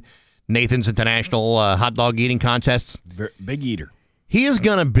 15 Nathan's International hot dog eating contests. Big eater. He is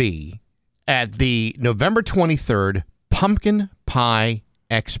going to be at the November 23rd Pumpkin Pie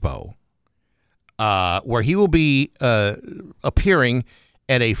Expo, where he will be appearing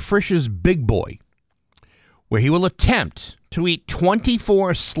at a Frisch's Big Boy, where he will attempt to eat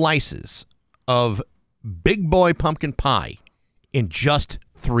 24 slices of Big Boy pumpkin pie in just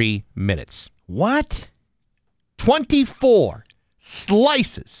 3 minutes. What? 24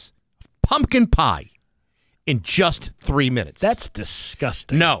 slices of pumpkin pie in just 3 minutes. That's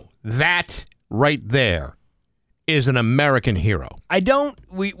disgusting. No, that right there is an American hero.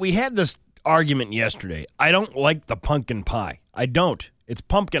 We had this argument yesterday. I don't like the pumpkin pie. I don't. It's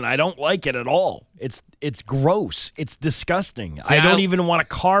pumpkin. I don't like it at all. It's gross. It's disgusting. See, I don't even want to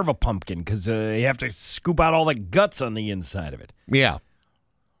carve a pumpkin because you have to scoop out all the guts on the inside of it. Yeah.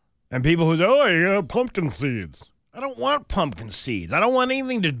 And people who say, you got pumpkin seeds. I don't want pumpkin seeds. I don't want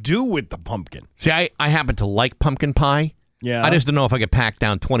anything to do with the pumpkin. See, I happen to like pumpkin pie. Yeah. I just don't know if I could pack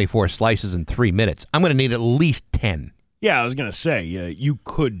down 24 slices in 3 minutes. I'm going to need at least 10. Yeah, I was going to say, you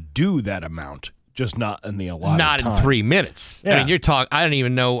could do that amount, just not in the allotted time. Not in 3 minutes. Yeah. I mean, you're talking, I don't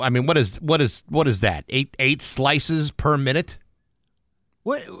even know. I mean, what is that? Eight slices per minute?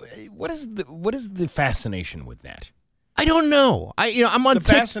 What is the fascination with that? I don't know. I'm on the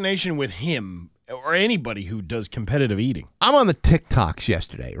fascination with him or anybody who does competitive eating. I'm on the TikToks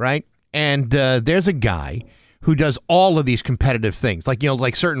yesterday, right? And there's a guy who does all of these competitive things. Like,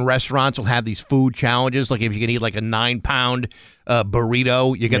 like certain restaurants will have these food challenges. Like if you can eat like a 9-pound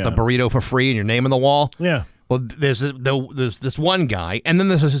burrito, you get the burrito for free and your name on the wall. Yeah. Well, there's this one guy, and then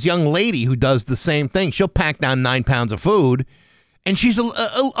there's this young lady who does the same thing. She'll pack down 9 pounds of food, and she's a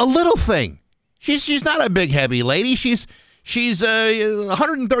little thing. She's not a big, heavy lady. She's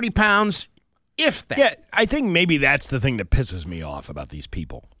 130 pounds, if that. Yeah, I think maybe that's the thing that pisses me off about these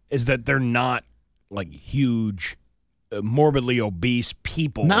people, is that they're not like huge, morbidly obese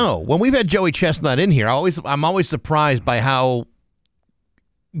people. No, when we've had Joey Chestnut in here, I'm always surprised by how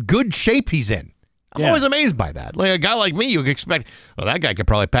good shape he's in. I'm always amazed by that. Like a guy like me, you could expect, that guy could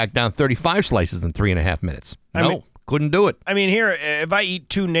probably pack down 35 slices in 3.5 minutes. Couldn't do it. I mean, here, if I eat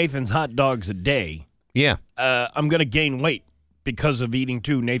 2 Nathan's hot dogs a day, I'm going to gain weight because of eating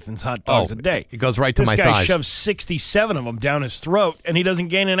 2 Nathan's hot dogs a day. It goes right to my thighs. This guy shoves 67 of them down his throat, and he doesn't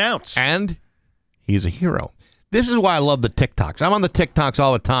gain an ounce. And he's a hero. This is why I love the TikToks. I'm on the TikToks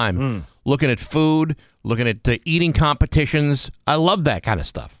all the time, looking at food, looking at eating competitions. I love that kind of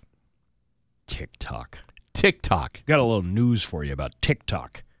stuff. TikTok. Got a little news for you about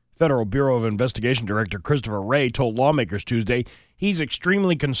TikTok. Federal Bureau of Investigation Director Christopher Wray told lawmakers Tuesday he's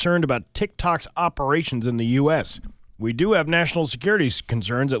extremely concerned about TikTok's operations in the U.S. We do have national security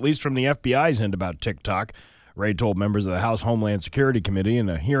concerns, at least from the FBI's end, about TikTok. Wray told members of the House Homeland Security Committee in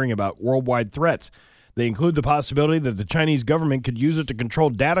a hearing about worldwide threats. They include the possibility that the Chinese government could use it to control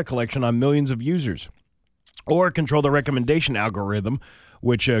data collection on millions of users, or control the recommendation algorithm,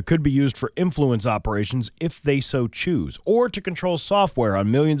 which could be used for influence operations if they so choose, or to control software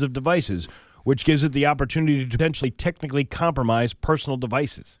on millions of devices, which gives it the opportunity to potentially technically compromise personal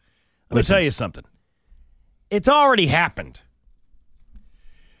devices. Let me tell you something. It's already happened.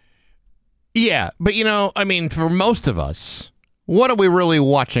 Yeah, but I mean, for most of us, what are we really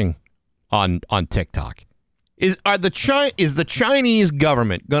watching on TikTok? Is the Chinese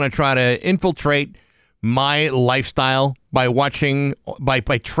government going to try to infiltrate my lifestyle by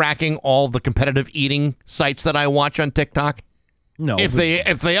tracking all the competitive eating sites that I watch on TikTok? No. If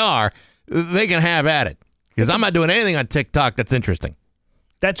they are, they can have at it, because I'm not doing anything on TikTok that's interesting.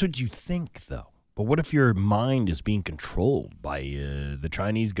 That's what you think, though. But what if your mind is being controlled by the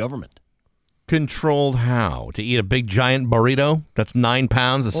Chinese government? Controlled how? To eat a big giant burrito that's 9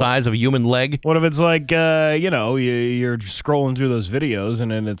 pounds, the size of a human leg? What if it's like, you're scrolling through those videos,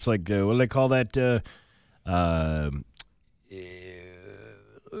 and then it's like, what do they call that? What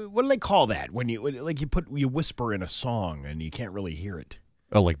do they call that when you whisper in a song and you can't really hear it?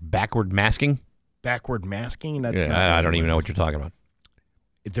 Oh, like backward masking? Backward masking? That's I don't even know what you're talking about.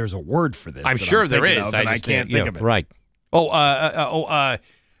 There's a word for this. I'm sure there is. I can't think of it. Right. Yeah,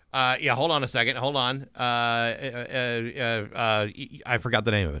 hold on a second. Hold on. I forgot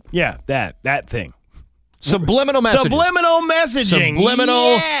the name of it. Yeah, that thing. Subliminal messaging. Subliminal messaging.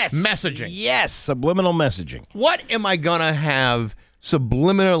 Subliminal messaging. Yes, subliminal messaging. What am I going to have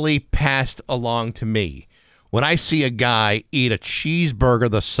subliminally passed along to me when I see a guy eat a cheeseburger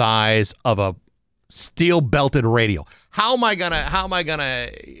the size of a steel-belted radio? What am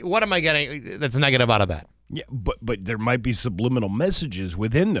I getting that's negative out of that? Yeah, but there might be subliminal messages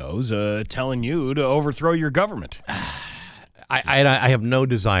within those telling you to overthrow your government. I have no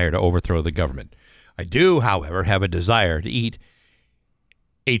desire to overthrow the government. I do, however, have a desire to eat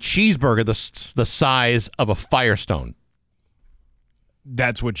a cheeseburger the size of a Firestone.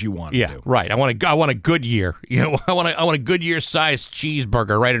 That's what you want to do. Right. I want a Goodyear. I want a Goodyear-sized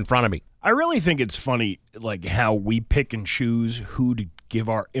cheeseburger right in front of me. I really think it's funny, like how we pick and choose who to give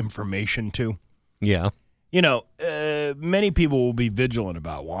our information to. Yeah. Many people will be vigilant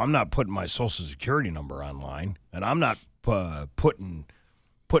about, well, I'm not putting my Social Security number online, and I'm not putting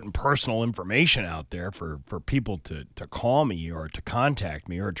personal information out there for people to call me or to contact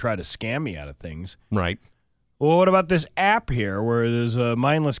me or try to scam me out of things. Right. Well, what about this app here where there's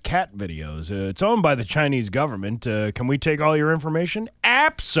mindless cat videos? It's owned by the Chinese government. Can we take all your information?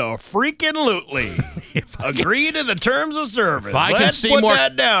 Abso-freaking-lutely. Agree to the terms of service. Let's put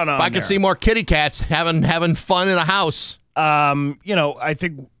that down on If I can see more kitty cats having fun in a house. I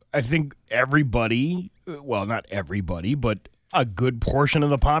think everybody, well, not everybody, but a good portion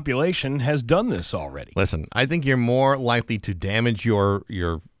of the population has done this already. Listen, I think you're more likely to damage your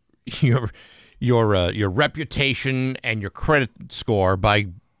reputation and your credit score by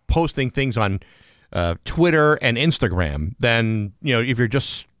posting things on Twitter and Instagram than if you're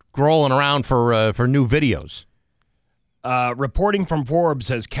just scrolling around for new videos. Reporting from Forbes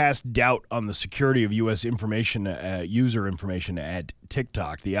has cast doubt on the security of U.S. user information at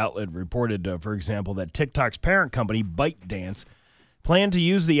TikTok. The outlet reported, for example, that TikTok's parent company, ByteDance, planned to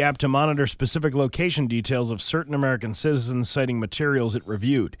use the app to monitor specific location details of certain American citizens, citing materials it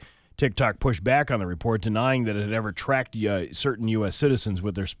reviewed. TikTok pushed back on the report, denying that it had ever tracked certain U.S. citizens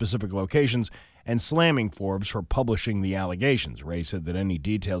with their specific locations and slamming Forbes for publishing the allegations. Ray said that any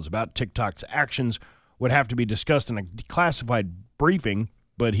details about TikTok's actions would have to be discussed in a classified briefing,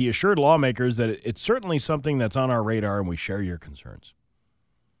 but he assured lawmakers that it's certainly something that's on our radar and we share your concerns.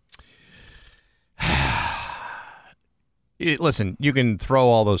 Listen, you can throw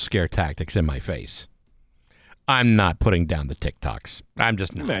all those scare tactics in my face. I'm not putting down the TikToks. I'm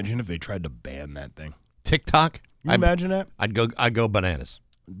just not. Imagine if they tried to ban that thing. TikTok? You imagine that? I'd go bananas.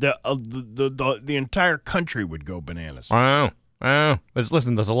 The entire country would go bananas. Oh.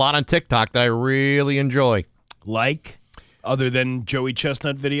 Listen, there's a lot on TikTok that I really enjoy. Like? Other than Joey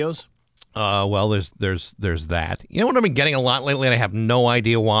Chestnut videos? Well, there's that. You know what I've been getting a lot lately, and I have no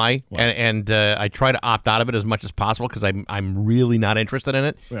idea why. And I try to opt out of it as much as possible because I'm really not interested in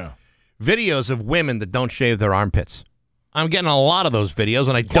it. Yeah. Videos of women that don't shave their armpits. I'm getting a lot of those videos,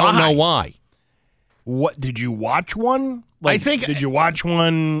 and I don't know why. What, did you watch one? Did you watch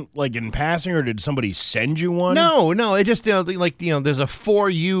one like in passing, or did somebody send you one? No. It just there's a For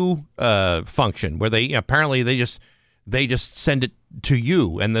You function where they apparently they just send it to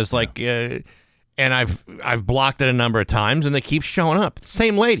you, and there's and I've blocked it a number of times, and they keep showing up.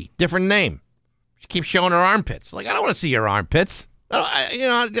 Same lady, different name. She keeps showing her armpits. Like, I don't want to see your armpits.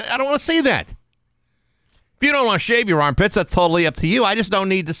 I don't want to see that. If you don't want to shave your armpits, that's totally up to you. I just don't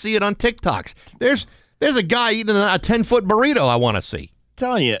need to see it on TikToks. There's a guy eating a 10-foot burrito I want to see. I'm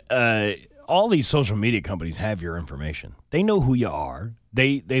telling you, all these social media companies have your information. They know who you are.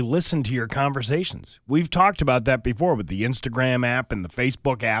 They listen to your conversations. We've talked about that before with the Instagram app and the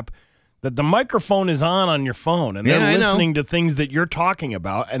Facebook app. that the microphone is on your phone, and they're listening to things that you're talking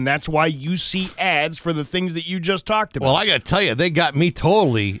about, and that's why you see ads for the things that you just talked about. Well, I got to tell you, they got me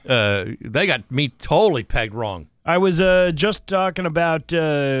totally pegged wrong. I was just talking about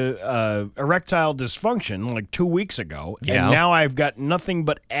erectile dysfunction like 2 weeks ago, and now I've got nothing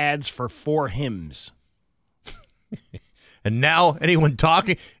but ads for 4 hymns. And now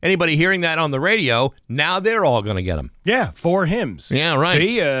anybody hearing that on the radio, now they're all going to get them. Yeah, 4 hymns. Yeah, right.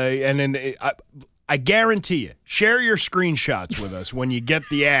 See, and then I guarantee you, share your screenshots with us when you get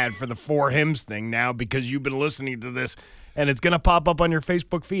the ad for the 4 hymns thing now, because you've been listening to this, and it's going to pop up on your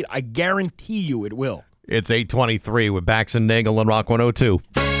Facebook feed. I guarantee you it will. It's 8:23 with Bax and Nagel and Rock 102.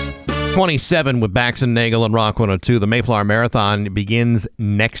 27 with Bax and Nagel and Rock 102. The Mayflower Marathon begins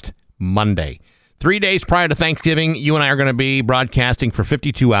next Monday. 3 days prior to Thanksgiving, you and I are going to be broadcasting for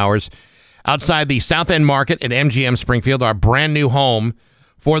 52 hours outside the South End Market at MGM Springfield, our brand new home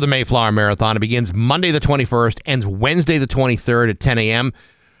for the Mayflower Marathon. It begins Monday the 21st, ends Wednesday the 23rd at 10 a.m.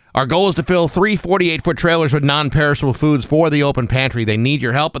 Our goal is to fill 3 48-foot trailers with non-perishable foods for the open pantry. They need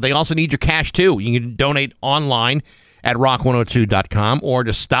your help, but they also need your cash, too. You can donate online at rock102.com or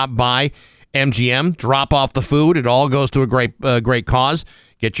just stop by MGM, drop off the food. It all goes to a great cause.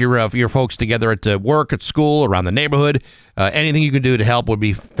 Get your folks together at work, at school, around the neighborhood. Anything you can do to help would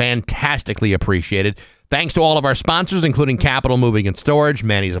be fantastically appreciated. Thanks to all of our sponsors, including Capital Moving and Storage,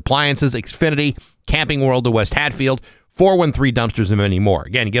 Manny's Appliances, Xfinity, Camping World of West Hatfield, 413 Dumpsters, and many more.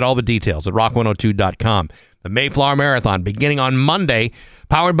 Again, get all the details at rock102.com. The Mayflower Marathon beginning on Monday,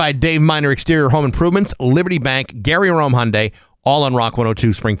 powered by Dave Miner Exterior Home Improvements, Liberty Bank, Gary Rome Hyundai, all on Rock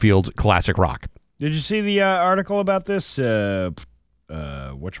 102 Springfield's Classic Rock. Did you see the article about this?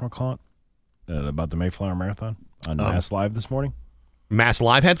 Whatchamacallit? About the Mayflower Marathon on Mass Live this morning? Mass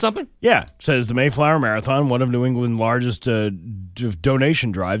Live had something? Yeah. It says the Mayflower Marathon, one of New England's largest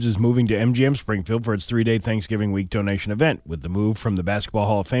donation drives, is moving to MGM Springfield for its 3-day Thanksgiving week donation event. With the move from the Basketball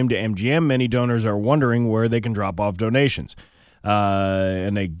Hall of Fame to MGM, many donors are wondering where they can drop off donations.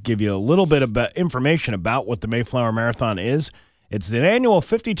 And they give you a little bit of information about what the Mayflower Marathon is. It's an annual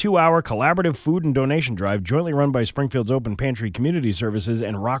 52-hour collaborative food and donation drive jointly run by Springfield's Open Pantry Community Services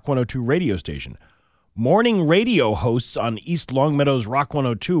and Rock 102 radio station. Morning radio hosts on East Longmeadow's Rock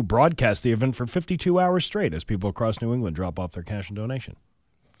 102 broadcast the event for 52 hours straight as people across New England drop off their cash and donation.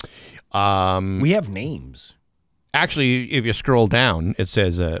 We have names. Actually, if you scroll down, it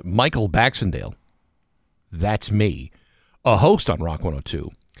says Michael Baxendale. That's me, a host on Rock 102.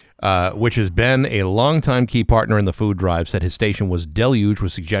 Which has been a longtime key partner in the food drive, said his station was deluged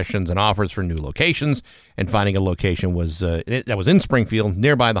with suggestions and offers for new locations, and finding a location that was in Springfield,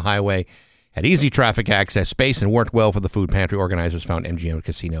 nearby the highway, had easy traffic access, space, and worked well for the food pantry. Organizers found MGM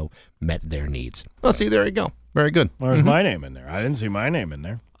Casino met their needs. Well, see, there you go. Very good. Where's my name in there? I didn't see my name in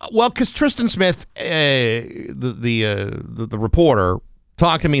there. Well, because Tristan Smith, the reporter,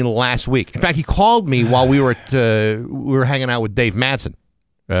 talked to me last week. In fact, he called me while we were hanging out with Dave Madsen.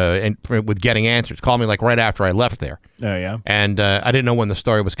 With Getting Answers. Called me like right after I left there. Oh, yeah? And I didn't know when the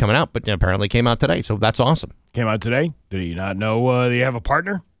story was coming out, but apparently it came out today, so that's awesome. Came out today? Did he not know that you have a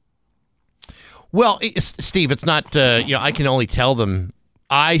partner? Well, Steve, it's not, I can only tell them,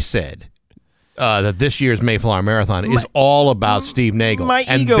 I said that this year's Mayflower Marathon is all about Steve Nagel.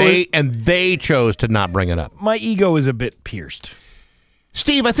 And they chose to not bring it up. My ego is a bit pierced.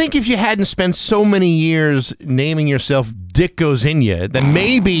 Steve, I think if you hadn't spent so many years naming yourself Dick Goes In Ya, then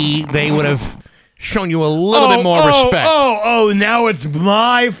maybe they would have shown you a little bit more respect. Now it's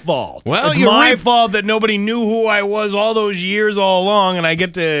my fault. Well, it's my fault that nobody knew who I was all those years all along, and I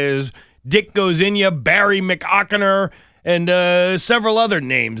get to Dick Goes In Ya, Barry McOckener, and several other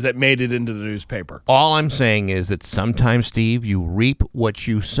names that made it into the newspaper. All I'm saying is that sometimes, Steve, you reap what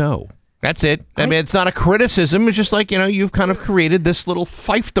you sow. That's it. I mean, it's not a criticism. It's just like, you've kind of created this little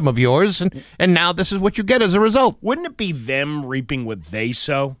fiefdom of yours, and now this is what you get as a result. Wouldn't it be them reaping what they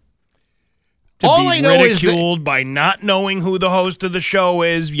sow? All I know is ridiculed by not knowing who the host of the show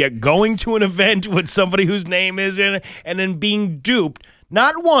is, yet going to an event with somebody whose name is in it, and then being duped,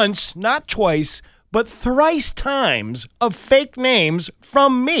 not once, not twice, but thrice times of fake names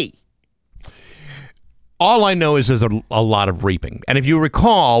from me. All I know is there's a lot of reaping. And if you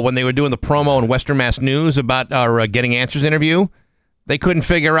recall, when they were doing the promo in Western Mass News about our Getting Answers interview, they couldn't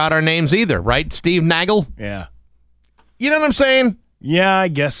figure out our names either, right? Steve Nagel? Yeah. You know what I'm saying? Yeah, I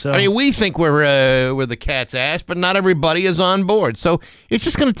guess so. I mean, we think we're the cat's ass, but not everybody is on board. So it's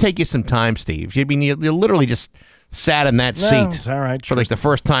just going to take you some time, Steve. I mean, you literally just sat in that seat it's all right, for like the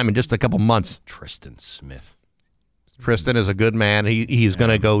first time in just a couple months. Tristan Smith. Tristan is a good man. He's going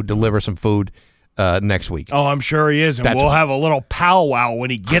to go deliver some food next week. Oh, I'm sure he is, and we'll have a little powwow when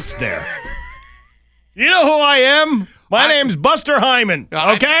he gets there. You know who I am? My name's Buster Hyman,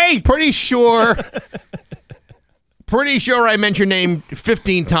 okay? Pretty sure I meant your name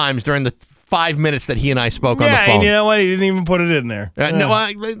 15 times during the 5 minutes that he and I spoke on the phone. Yeah, and you know what? He didn't even put it in there.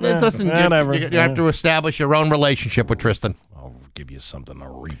 Listen, whatever. You have to establish your own relationship with Tristan. I'll give you something to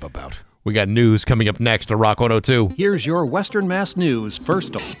reap about. We got news coming up next to Rock 102. Here's your Western Mass News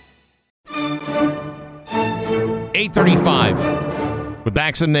first. 8:35. With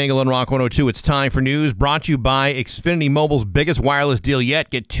Bax and Nagel on Rock 102, it's time for news brought to you by Xfinity Mobile's biggest wireless deal yet.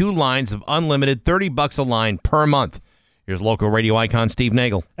 Get 2 lines of unlimited, $30 a line per month. Here's local radio icon Steve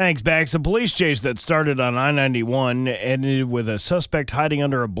Nagel. Thanks, Bax. A police chase that started on I-91 ended with a suspect hiding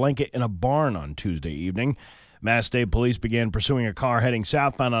under a blanket in a barn on Tuesday evening. Mass State Police began pursuing a car heading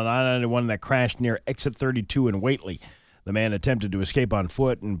southbound on I-91 that crashed near Exit 32 in Whately. The man attempted to escape on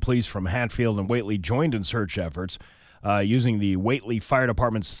foot, and police from Hatfield and Whately joined in search efforts. Using the Whately Fire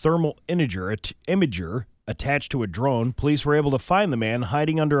Department's thermal imager attached to a drone, police were able to find the man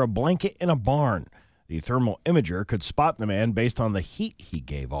hiding under a blanket in a barn. The thermal imager could spot the man based on the heat he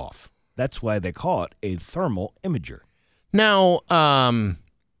gave off. That's why they call it a thermal imager. Now,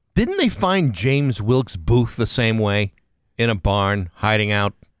 didn't they find James Wilkes Booth the same way? In a barn, hiding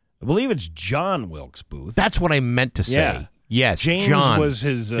out? I believe it's John Wilkes Booth. That's what I meant to say. Yeah. Yes, James John was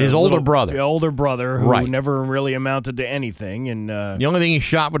his older brother. Older brother who Right. never really amounted to anything. And the only thing he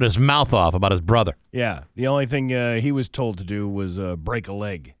shot with his mouth off about his brother. Yeah, the only thing he was told to do was break a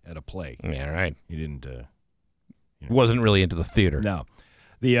leg at a play. Yeah, right. He didn't. Wasn't really into the theater. No.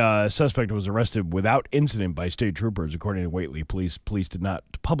 The suspect was arrested without incident by state troopers, according to Whately police. Police did not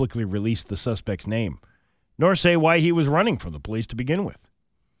publicly release the suspect's name, nor say why he was running from the police to begin with.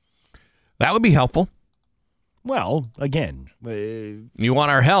 That would be helpful. Well, again, you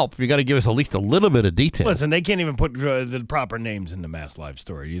want our help, you got to give us at least a little bit of detail. Listen, they can't even put the proper names in the Mass Live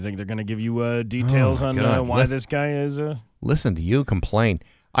story. Do you think they're going to give you details on why this guy is? Listen to you complain.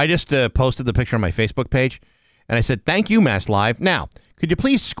 I just posted the picture on my Facebook page, and I said, thank you, Mass Live. Now, could you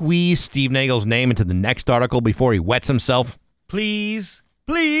please squeeze Steve Nagel's name into the next article before he wets himself? Please.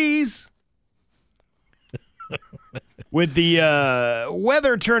 With the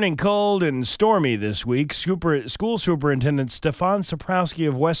weather turning cold and stormy this week, school superintendent Stefan Saprowski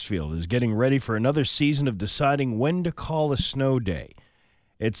of Westfield is getting ready for another season of deciding when to call a snow day.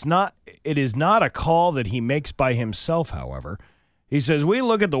 It is not a call that he makes by himself, however. He says, we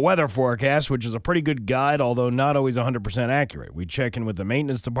look at the weather forecast, which is a pretty good guide, although not always 100% accurate. We check in with the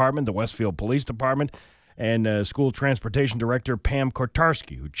maintenance department, the Westfield Police Department, and school transportation director Pam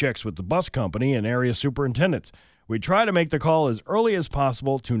Kortarski, who checks with the bus company and area superintendents. We try to make the call as early as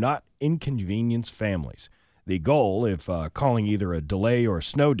possible to not inconvenience families. The goal, if calling either a delay or a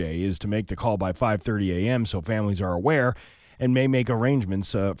snow day, is to make the call by 5:30 a.m. so families are aware and may make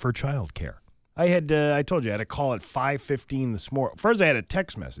arrangements for childcare. I told you I had a call at 5:15 this morning. First, I had a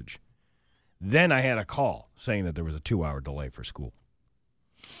text message. Then I had a call saying that there was a 2-hour delay for school.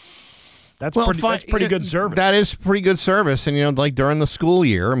 That's pretty good service. That is pretty good service. And, like during the school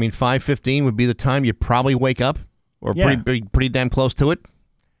year, 5:15 would be the time you'd probably wake up or pretty damn close to it.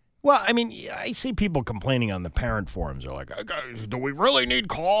 Well, I see people complaining on the parent forums. They're like, do we really need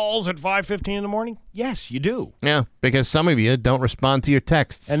calls at 5:15 in the morning? Yes, you do. Yeah, because some of you don't respond to your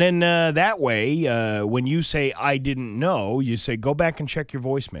texts. And then that way, when you say, I didn't know, you say, go back and check your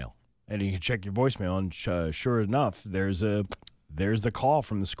voicemail. And you can check your voicemail, and sure enough, there's the call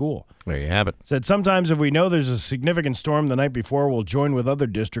from the school. There you have it. Said sometimes if we know there's a significant storm the night before, we'll join with other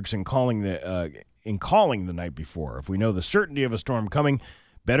districts in calling the night before. If we know the certainty of a storm coming,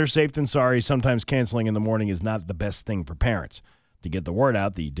 better safe than sorry. Sometimes canceling in the morning is not the best thing for parents. To get the word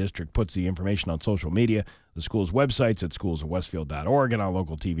out, the district puts the information on social media, the school's websites at schoolsofwestfield.org, and on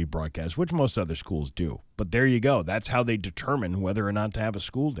local TV broadcasts, which most other schools do. But there you go. That's how they determine whether or not to have a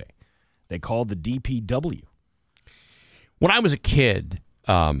school day. They call the DPW. When I was a kid,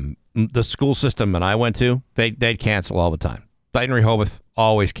 the school system that I went to, they'd cancel all the time. Dayton Rehoboth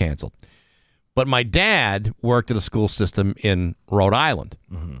always canceled. But my dad worked at a school system in Rhode Island,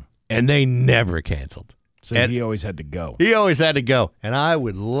 and they never canceled. So he always had to go. He always had to go, and I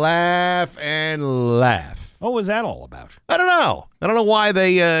would laugh and laugh. What was that all about? I don't know. I don't know why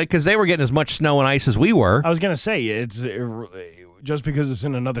because they were getting as much snow and ice as we were. I was going to say, it's just because it's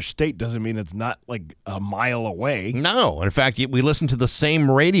in another state doesn't mean it's not like a mile away. No. In fact, we listened to the same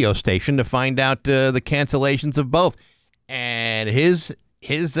radio station to find out the cancellations of both. And his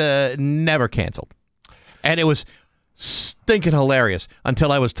never canceled. And it was stinking hilarious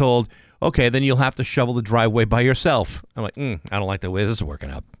until I was told, okay, then you'll have to shovel the driveway by yourself. I'm like, I don't like the way this is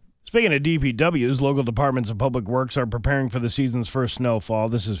working out. Speaking of DPWs, local departments of public works are preparing for the season's first snowfall.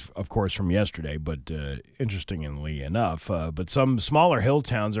 This is, of course, from yesterday, but interestingly enough, but some smaller hill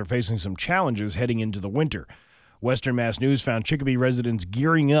towns are facing some challenges heading into the winter. Western Mass News found Chicopee residents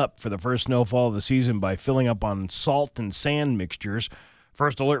gearing up for the first snowfall of the season by filling up on salt and sand mixtures.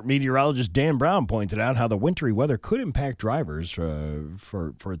 First Alert meteorologist Dan Brown pointed out how the wintry weather could impact drivers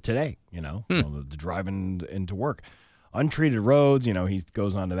for today, the driving into work. Untreated roads, he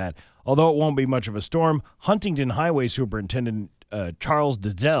goes on to that. Although it won't be much of a storm, Huntington Highway Superintendent Charles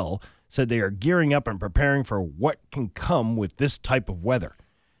Dizel said they are gearing up and preparing for what can come with this type of weather.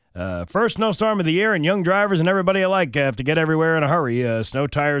 First snowstorm of the year, and young drivers and everybody alike have to get everywhere in a hurry. Snow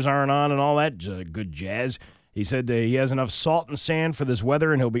tires aren't on and all that good jazz. He said he has enough salt and sand for this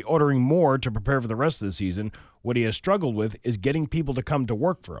weather, and he'll be ordering more to prepare for the rest of the season. What he has struggled with is getting people to come to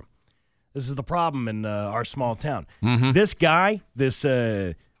work for him. This is the problem in our small town. Mm-hmm. This guy,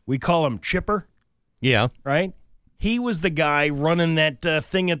 we call him Chipper. Yeah. Right? He was the guy running that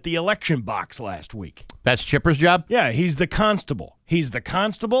thing at the election box last week. That's Chipper's job? Yeah, he's the constable. He's the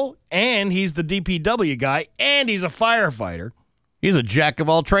constable, and he's the DPW guy, and he's a firefighter. He's a jack of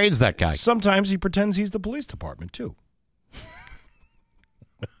all trades, that guy. Sometimes he pretends he's the police department, too.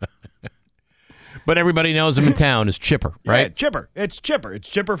 But everybody knows him in town as Chipper, right? Yeah, Chipper. It's Chipper. It's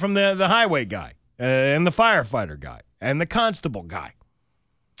Chipper from the highway guy and the firefighter guy and the constable guy.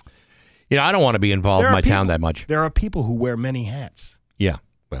 I don't want to be involved in my town that much. There are people who wear many hats. Yeah,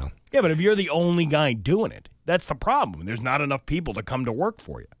 well. Yeah, but if you're the only guy doing it, that's the problem. There's not enough people to come to work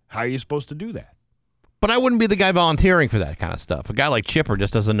for you. How are you supposed to do that? But I wouldn't be the guy volunteering for that kind of stuff. A guy like Chipper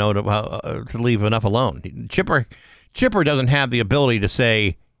just doesn't know to leave enough alone. Chipper doesn't have the ability to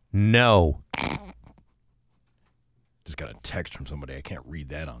say no. Just got a text from somebody. I can't read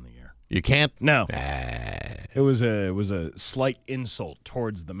that on the air. You can't? No. It was a slight insult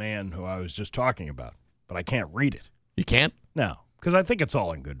towards the man who I was just talking about, but I can't read it. You can't? No, because I think it's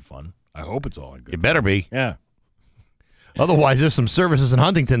all in good fun. I hope it's all in good fun. It better be. Yeah. Otherwise, there's some services in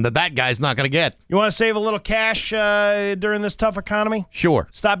Huntington that guy's not going to get. You want to save a little cash during this tough economy? Sure.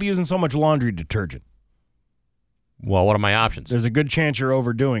 Stop using so much laundry detergent. Well, what are my options? There's a good chance you're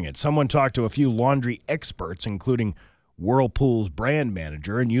overdoing it. Someone talked to a few laundry experts, including Whirlpool's brand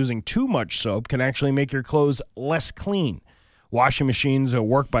manager, and using too much soap can actually make your clothes less clean. Washing machines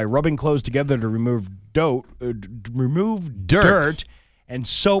work by rubbing clothes together to remove dirt, and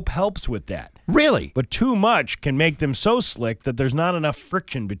soap helps with that. Really? But too much can make them so slick that there's not enough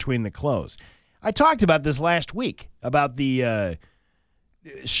friction between the clothes. I talked about this last week, about the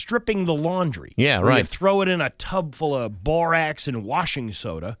stripping the laundry. Yeah, where right. You throw it in a tub full of borax and washing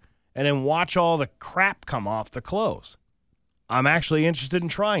soda, and then watch all the crap come off the clothes. I'm actually interested in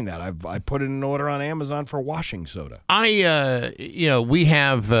trying that. I put in an order on Amazon for washing soda. We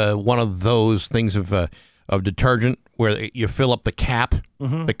have one of those things of detergent where you fill up the cap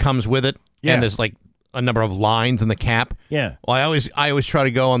that comes with it, and there's like a number of lines in the cap. Yeah. Well, I always try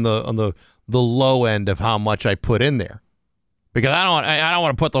to go on the low end of how much I put in there, because I don't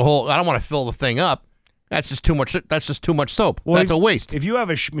want to put I don't want to fill the thing up. That's just too much. That's just too much soap. Well, that's a waste. If you have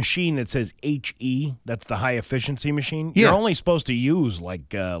a machine that says HE, that's the high efficiency machine. You're only supposed to use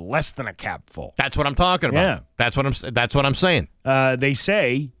like less than a cap full. That's what I'm talking about. Yeah. That's what I'm saying. They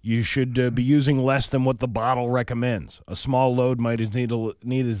say you should be using less than what the bottle recommends. A small load might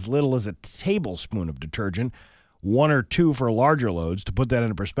need as little as a tablespoon of detergent. 1 or 2 for larger loads. To put that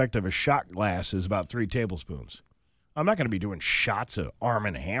into perspective, a shot glass is about 3 tablespoons. I'm not going to be doing shots of Arm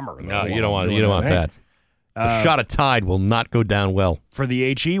 & Hammer. No, you don't want that. A shot of Tide will not go down well. For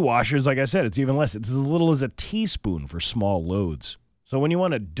the HE washers, like I said, it's even less. It's as little as a teaspoon for small loads. So when you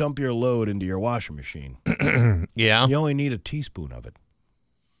want to dump your load into your washing machine, yeah, you only need a teaspoon of it.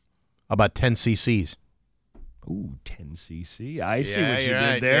 About 10 cc's. Ooh, 10 cc. I see what you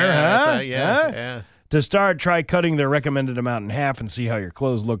right. did there, yeah, huh? Yeah. To start, try cutting the recommended amount in half and see how your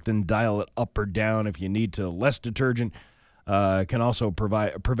clothes look, then dial it up or down if you need to. Less detergent can also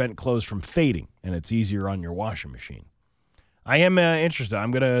prevent clothes from fading, and it's easier on your washing machine. I am interested.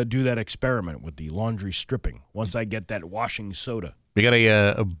 I'm going to do that experiment with the laundry stripping once I get that washing soda. You got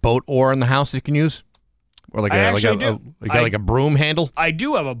a boat oar in the house you can use? Or like a broom handle? I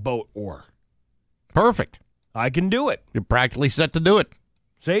do have a boat oar. Perfect. I can do it. You're practically set to do it.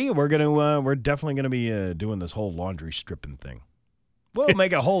 See, we're definitely gonna be doing this whole laundry stripping thing. We'll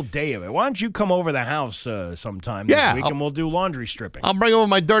make a whole day of it. Why don't you come over the house sometime this week and we'll do laundry stripping? I'll bring over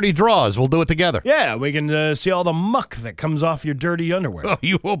my dirty drawers. We'll do it together. Yeah, we can see all the muck that comes off your dirty underwear. Oh,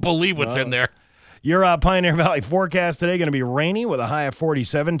 you won't believe what's in there. Your Pioneer Valley forecast today going to be rainy with a high of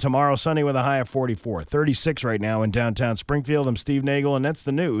 47. Tomorrow, sunny with a high of 44. 36 right now in downtown Springfield. I'm Steve Nagel, and that's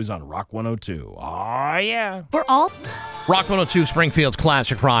the news on Rock 102. Oh, yeah. For all Rock 102, Springfield's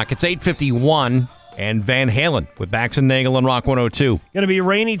Classic Rock. It's 8:51, and Van Halen with Bax and Nagel on Rock 102. Going to be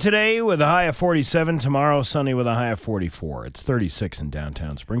rainy today with a high of 47. Tomorrow, sunny with a high of 44. It's 36 in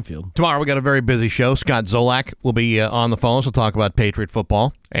downtown Springfield. Tomorrow we got a very busy show. Scott Zolak will be on the phone, so we'll talk about Patriot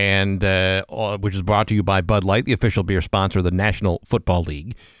football, and which is brought to you by Bud Light, the official beer sponsor of the National Football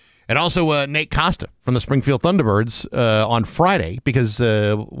League. And also Nate Costa from the Springfield Thunderbirds on Friday, because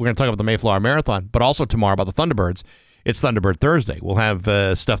we're going to talk about the Mayflower Marathon, but also tomorrow about the Thunderbirds. It's Thunderbird Thursday. We'll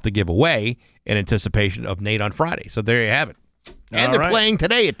have stuff to give away in anticipation of Nate on Friday. So there you have it. And they're playing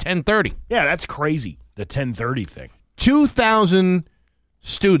today at 10:30. Yeah, that's crazy, the 10:30 thing. 2,000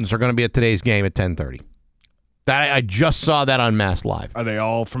 students are going to be at today's game at 10:30. That I just saw that on Mass Live. Are they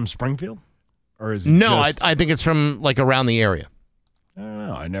all from Springfield? Or is it No, just... I think it's from like around the area. I don't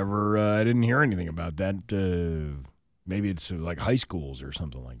know. I didn't hear anything about that. Maybe it's like high schools or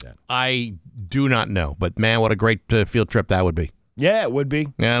something like that. I do not know, but man, what a great field trip that would be. Yeah, it would be.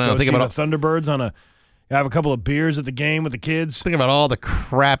 Yeah, I know. Think about the Thunderbirds have a couple of beers at the game with the kids. Think about all the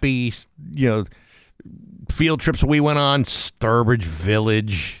crappy, field trips we went on: Sturbridge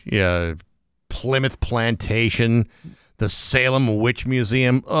Village, Plymouth Plantation, the Salem Witch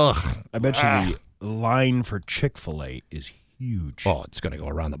Museum. Ugh, I bet you the line for Chick-fil-A is huge. Oh, it's going to go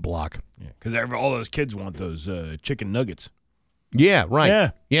around the block. Yeah, because all those kids want those chicken nuggets. Yeah,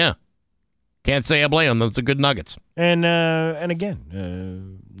 right. Yeah. Can't say I blame them. Those are good nuggets. And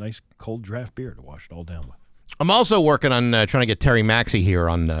again, nice cold draft beer to wash it all down with. I'm also working on trying to get Terry Maxey here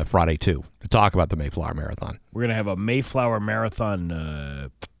on Friday, too, to talk about the Mayflower Marathon. We're going to have a Mayflower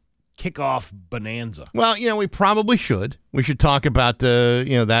Marathon kickoff bonanza. Well, we probably should. We should talk about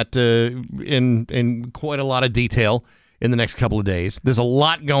that in quite a lot of detail in the next couple of days. There's a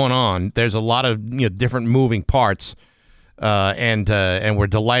lot going on. There's a lot of different moving parts, and we're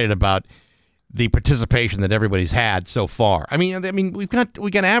delighted about the participation that everybody's had so far. I mean, we got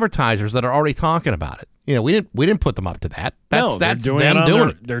advertisers that are already talking about it. We didn't put them up to that. That's them doing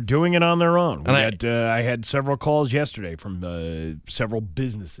it. They're doing it on their own. I had several calls yesterday from several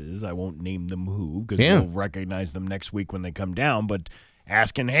businesses. I won't name them who, because we'll recognize them next week when they come down. But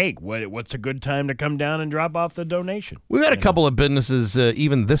asking, hey, what's a good time to come down and drop off the donation? We've had a couple of businesses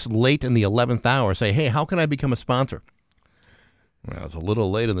even this late in the 11th hour say, hey, how can I become a sponsor? Well, it's a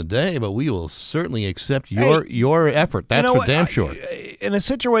little late in the day, but we will certainly accept your effort. That's for damn sure. In a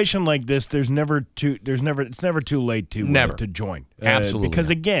situation like this, it's never too late to join. Absolutely.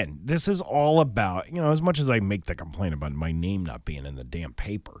 Because again, this is all about, as much as I make the complaint about my name not being in the damn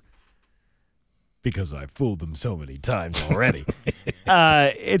paper, because I've fooled them so many times already.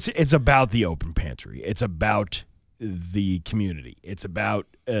 It's about the open pantry. It's about the community. It's about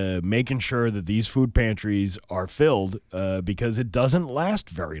making sure that these food pantries are filled because it doesn't last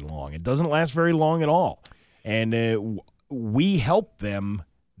very long. It doesn't last very long at all. And we help them.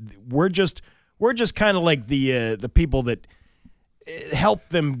 We're just kind of like the people that help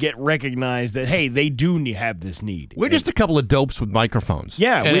them get recognized that, hey, they do have this need. We're just a couple of dopes with microphones.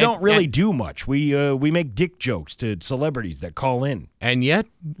 Yeah, we don't really do much. We make dick jokes to celebrities that call in. And yet,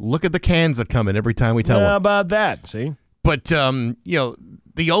 look at the cans that come in every time we tell them. How about that, see? But,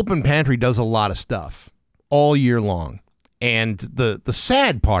 the open pantry does a lot of stuff all year long. And the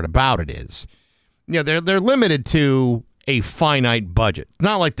sad part about it is, they're limited to a finite budget. It's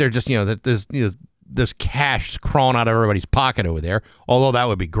not like they're just, that there's cash crawling out of everybody's pocket over there, although that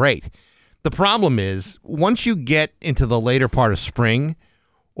would be great. The problem is, once you get into the later part of spring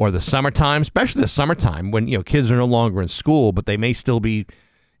or the summertime, especially the summertime when, kids are no longer in school, but they may still be,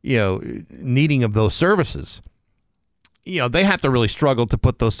 needing of those services, they have to really struggle to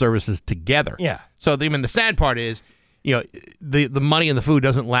put those services together. Yeah. So, the sad part is, the money and the food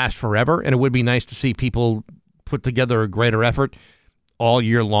doesn't last forever, and it would be nice to see people put together a greater effort all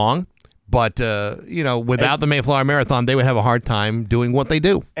year long. But, without the Mayflower Marathon, they would have a hard time doing what they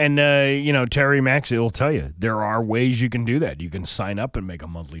do. And, Terry Maxey will tell you, there are ways you can do that. You can sign up and make a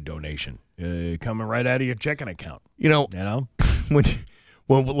monthly donation coming right out of your checking account.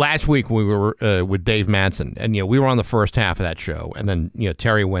 When last week we were with Dave Madsen, and, we were on the first half of that show, and then,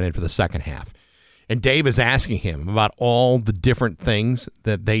 Terry went in for the second half. And Dave is asking him about all the different things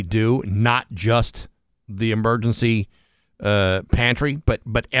that they do, not just the emergency pantry,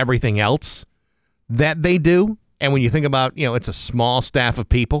 but everything else that they do. And when you think about, it's a small staff of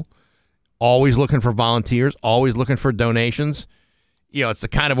people, always looking for volunteers, always looking for donations. It's the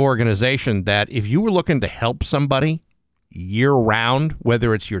kind of organization that if you were looking to help somebody year round,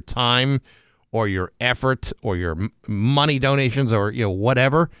 whether it's your time or your effort or your money donations or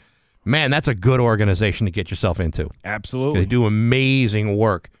whatever, man, that's a good organization to get yourself into. Absolutely. They do amazing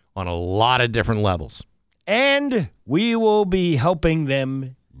work on a lot of different levels. And we will be helping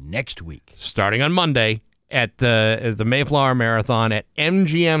them next week. Starting on Monday at the Mayflower Marathon at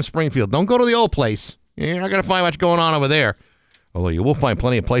MGM Springfield. Don't go to the old place. You're not going to find much going on over there, although you will find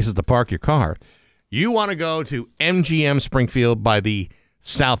plenty of places to park your car. You want to go to MGM Springfield by the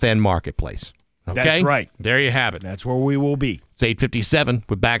South End Marketplace. Okay? That's right. There you have it. That's where we will be. It's 8:57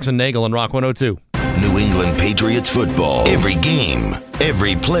 with Bax and Nagel on Rock 102. New England Patriots football. Every game,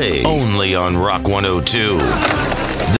 every play. Only on Rock 102.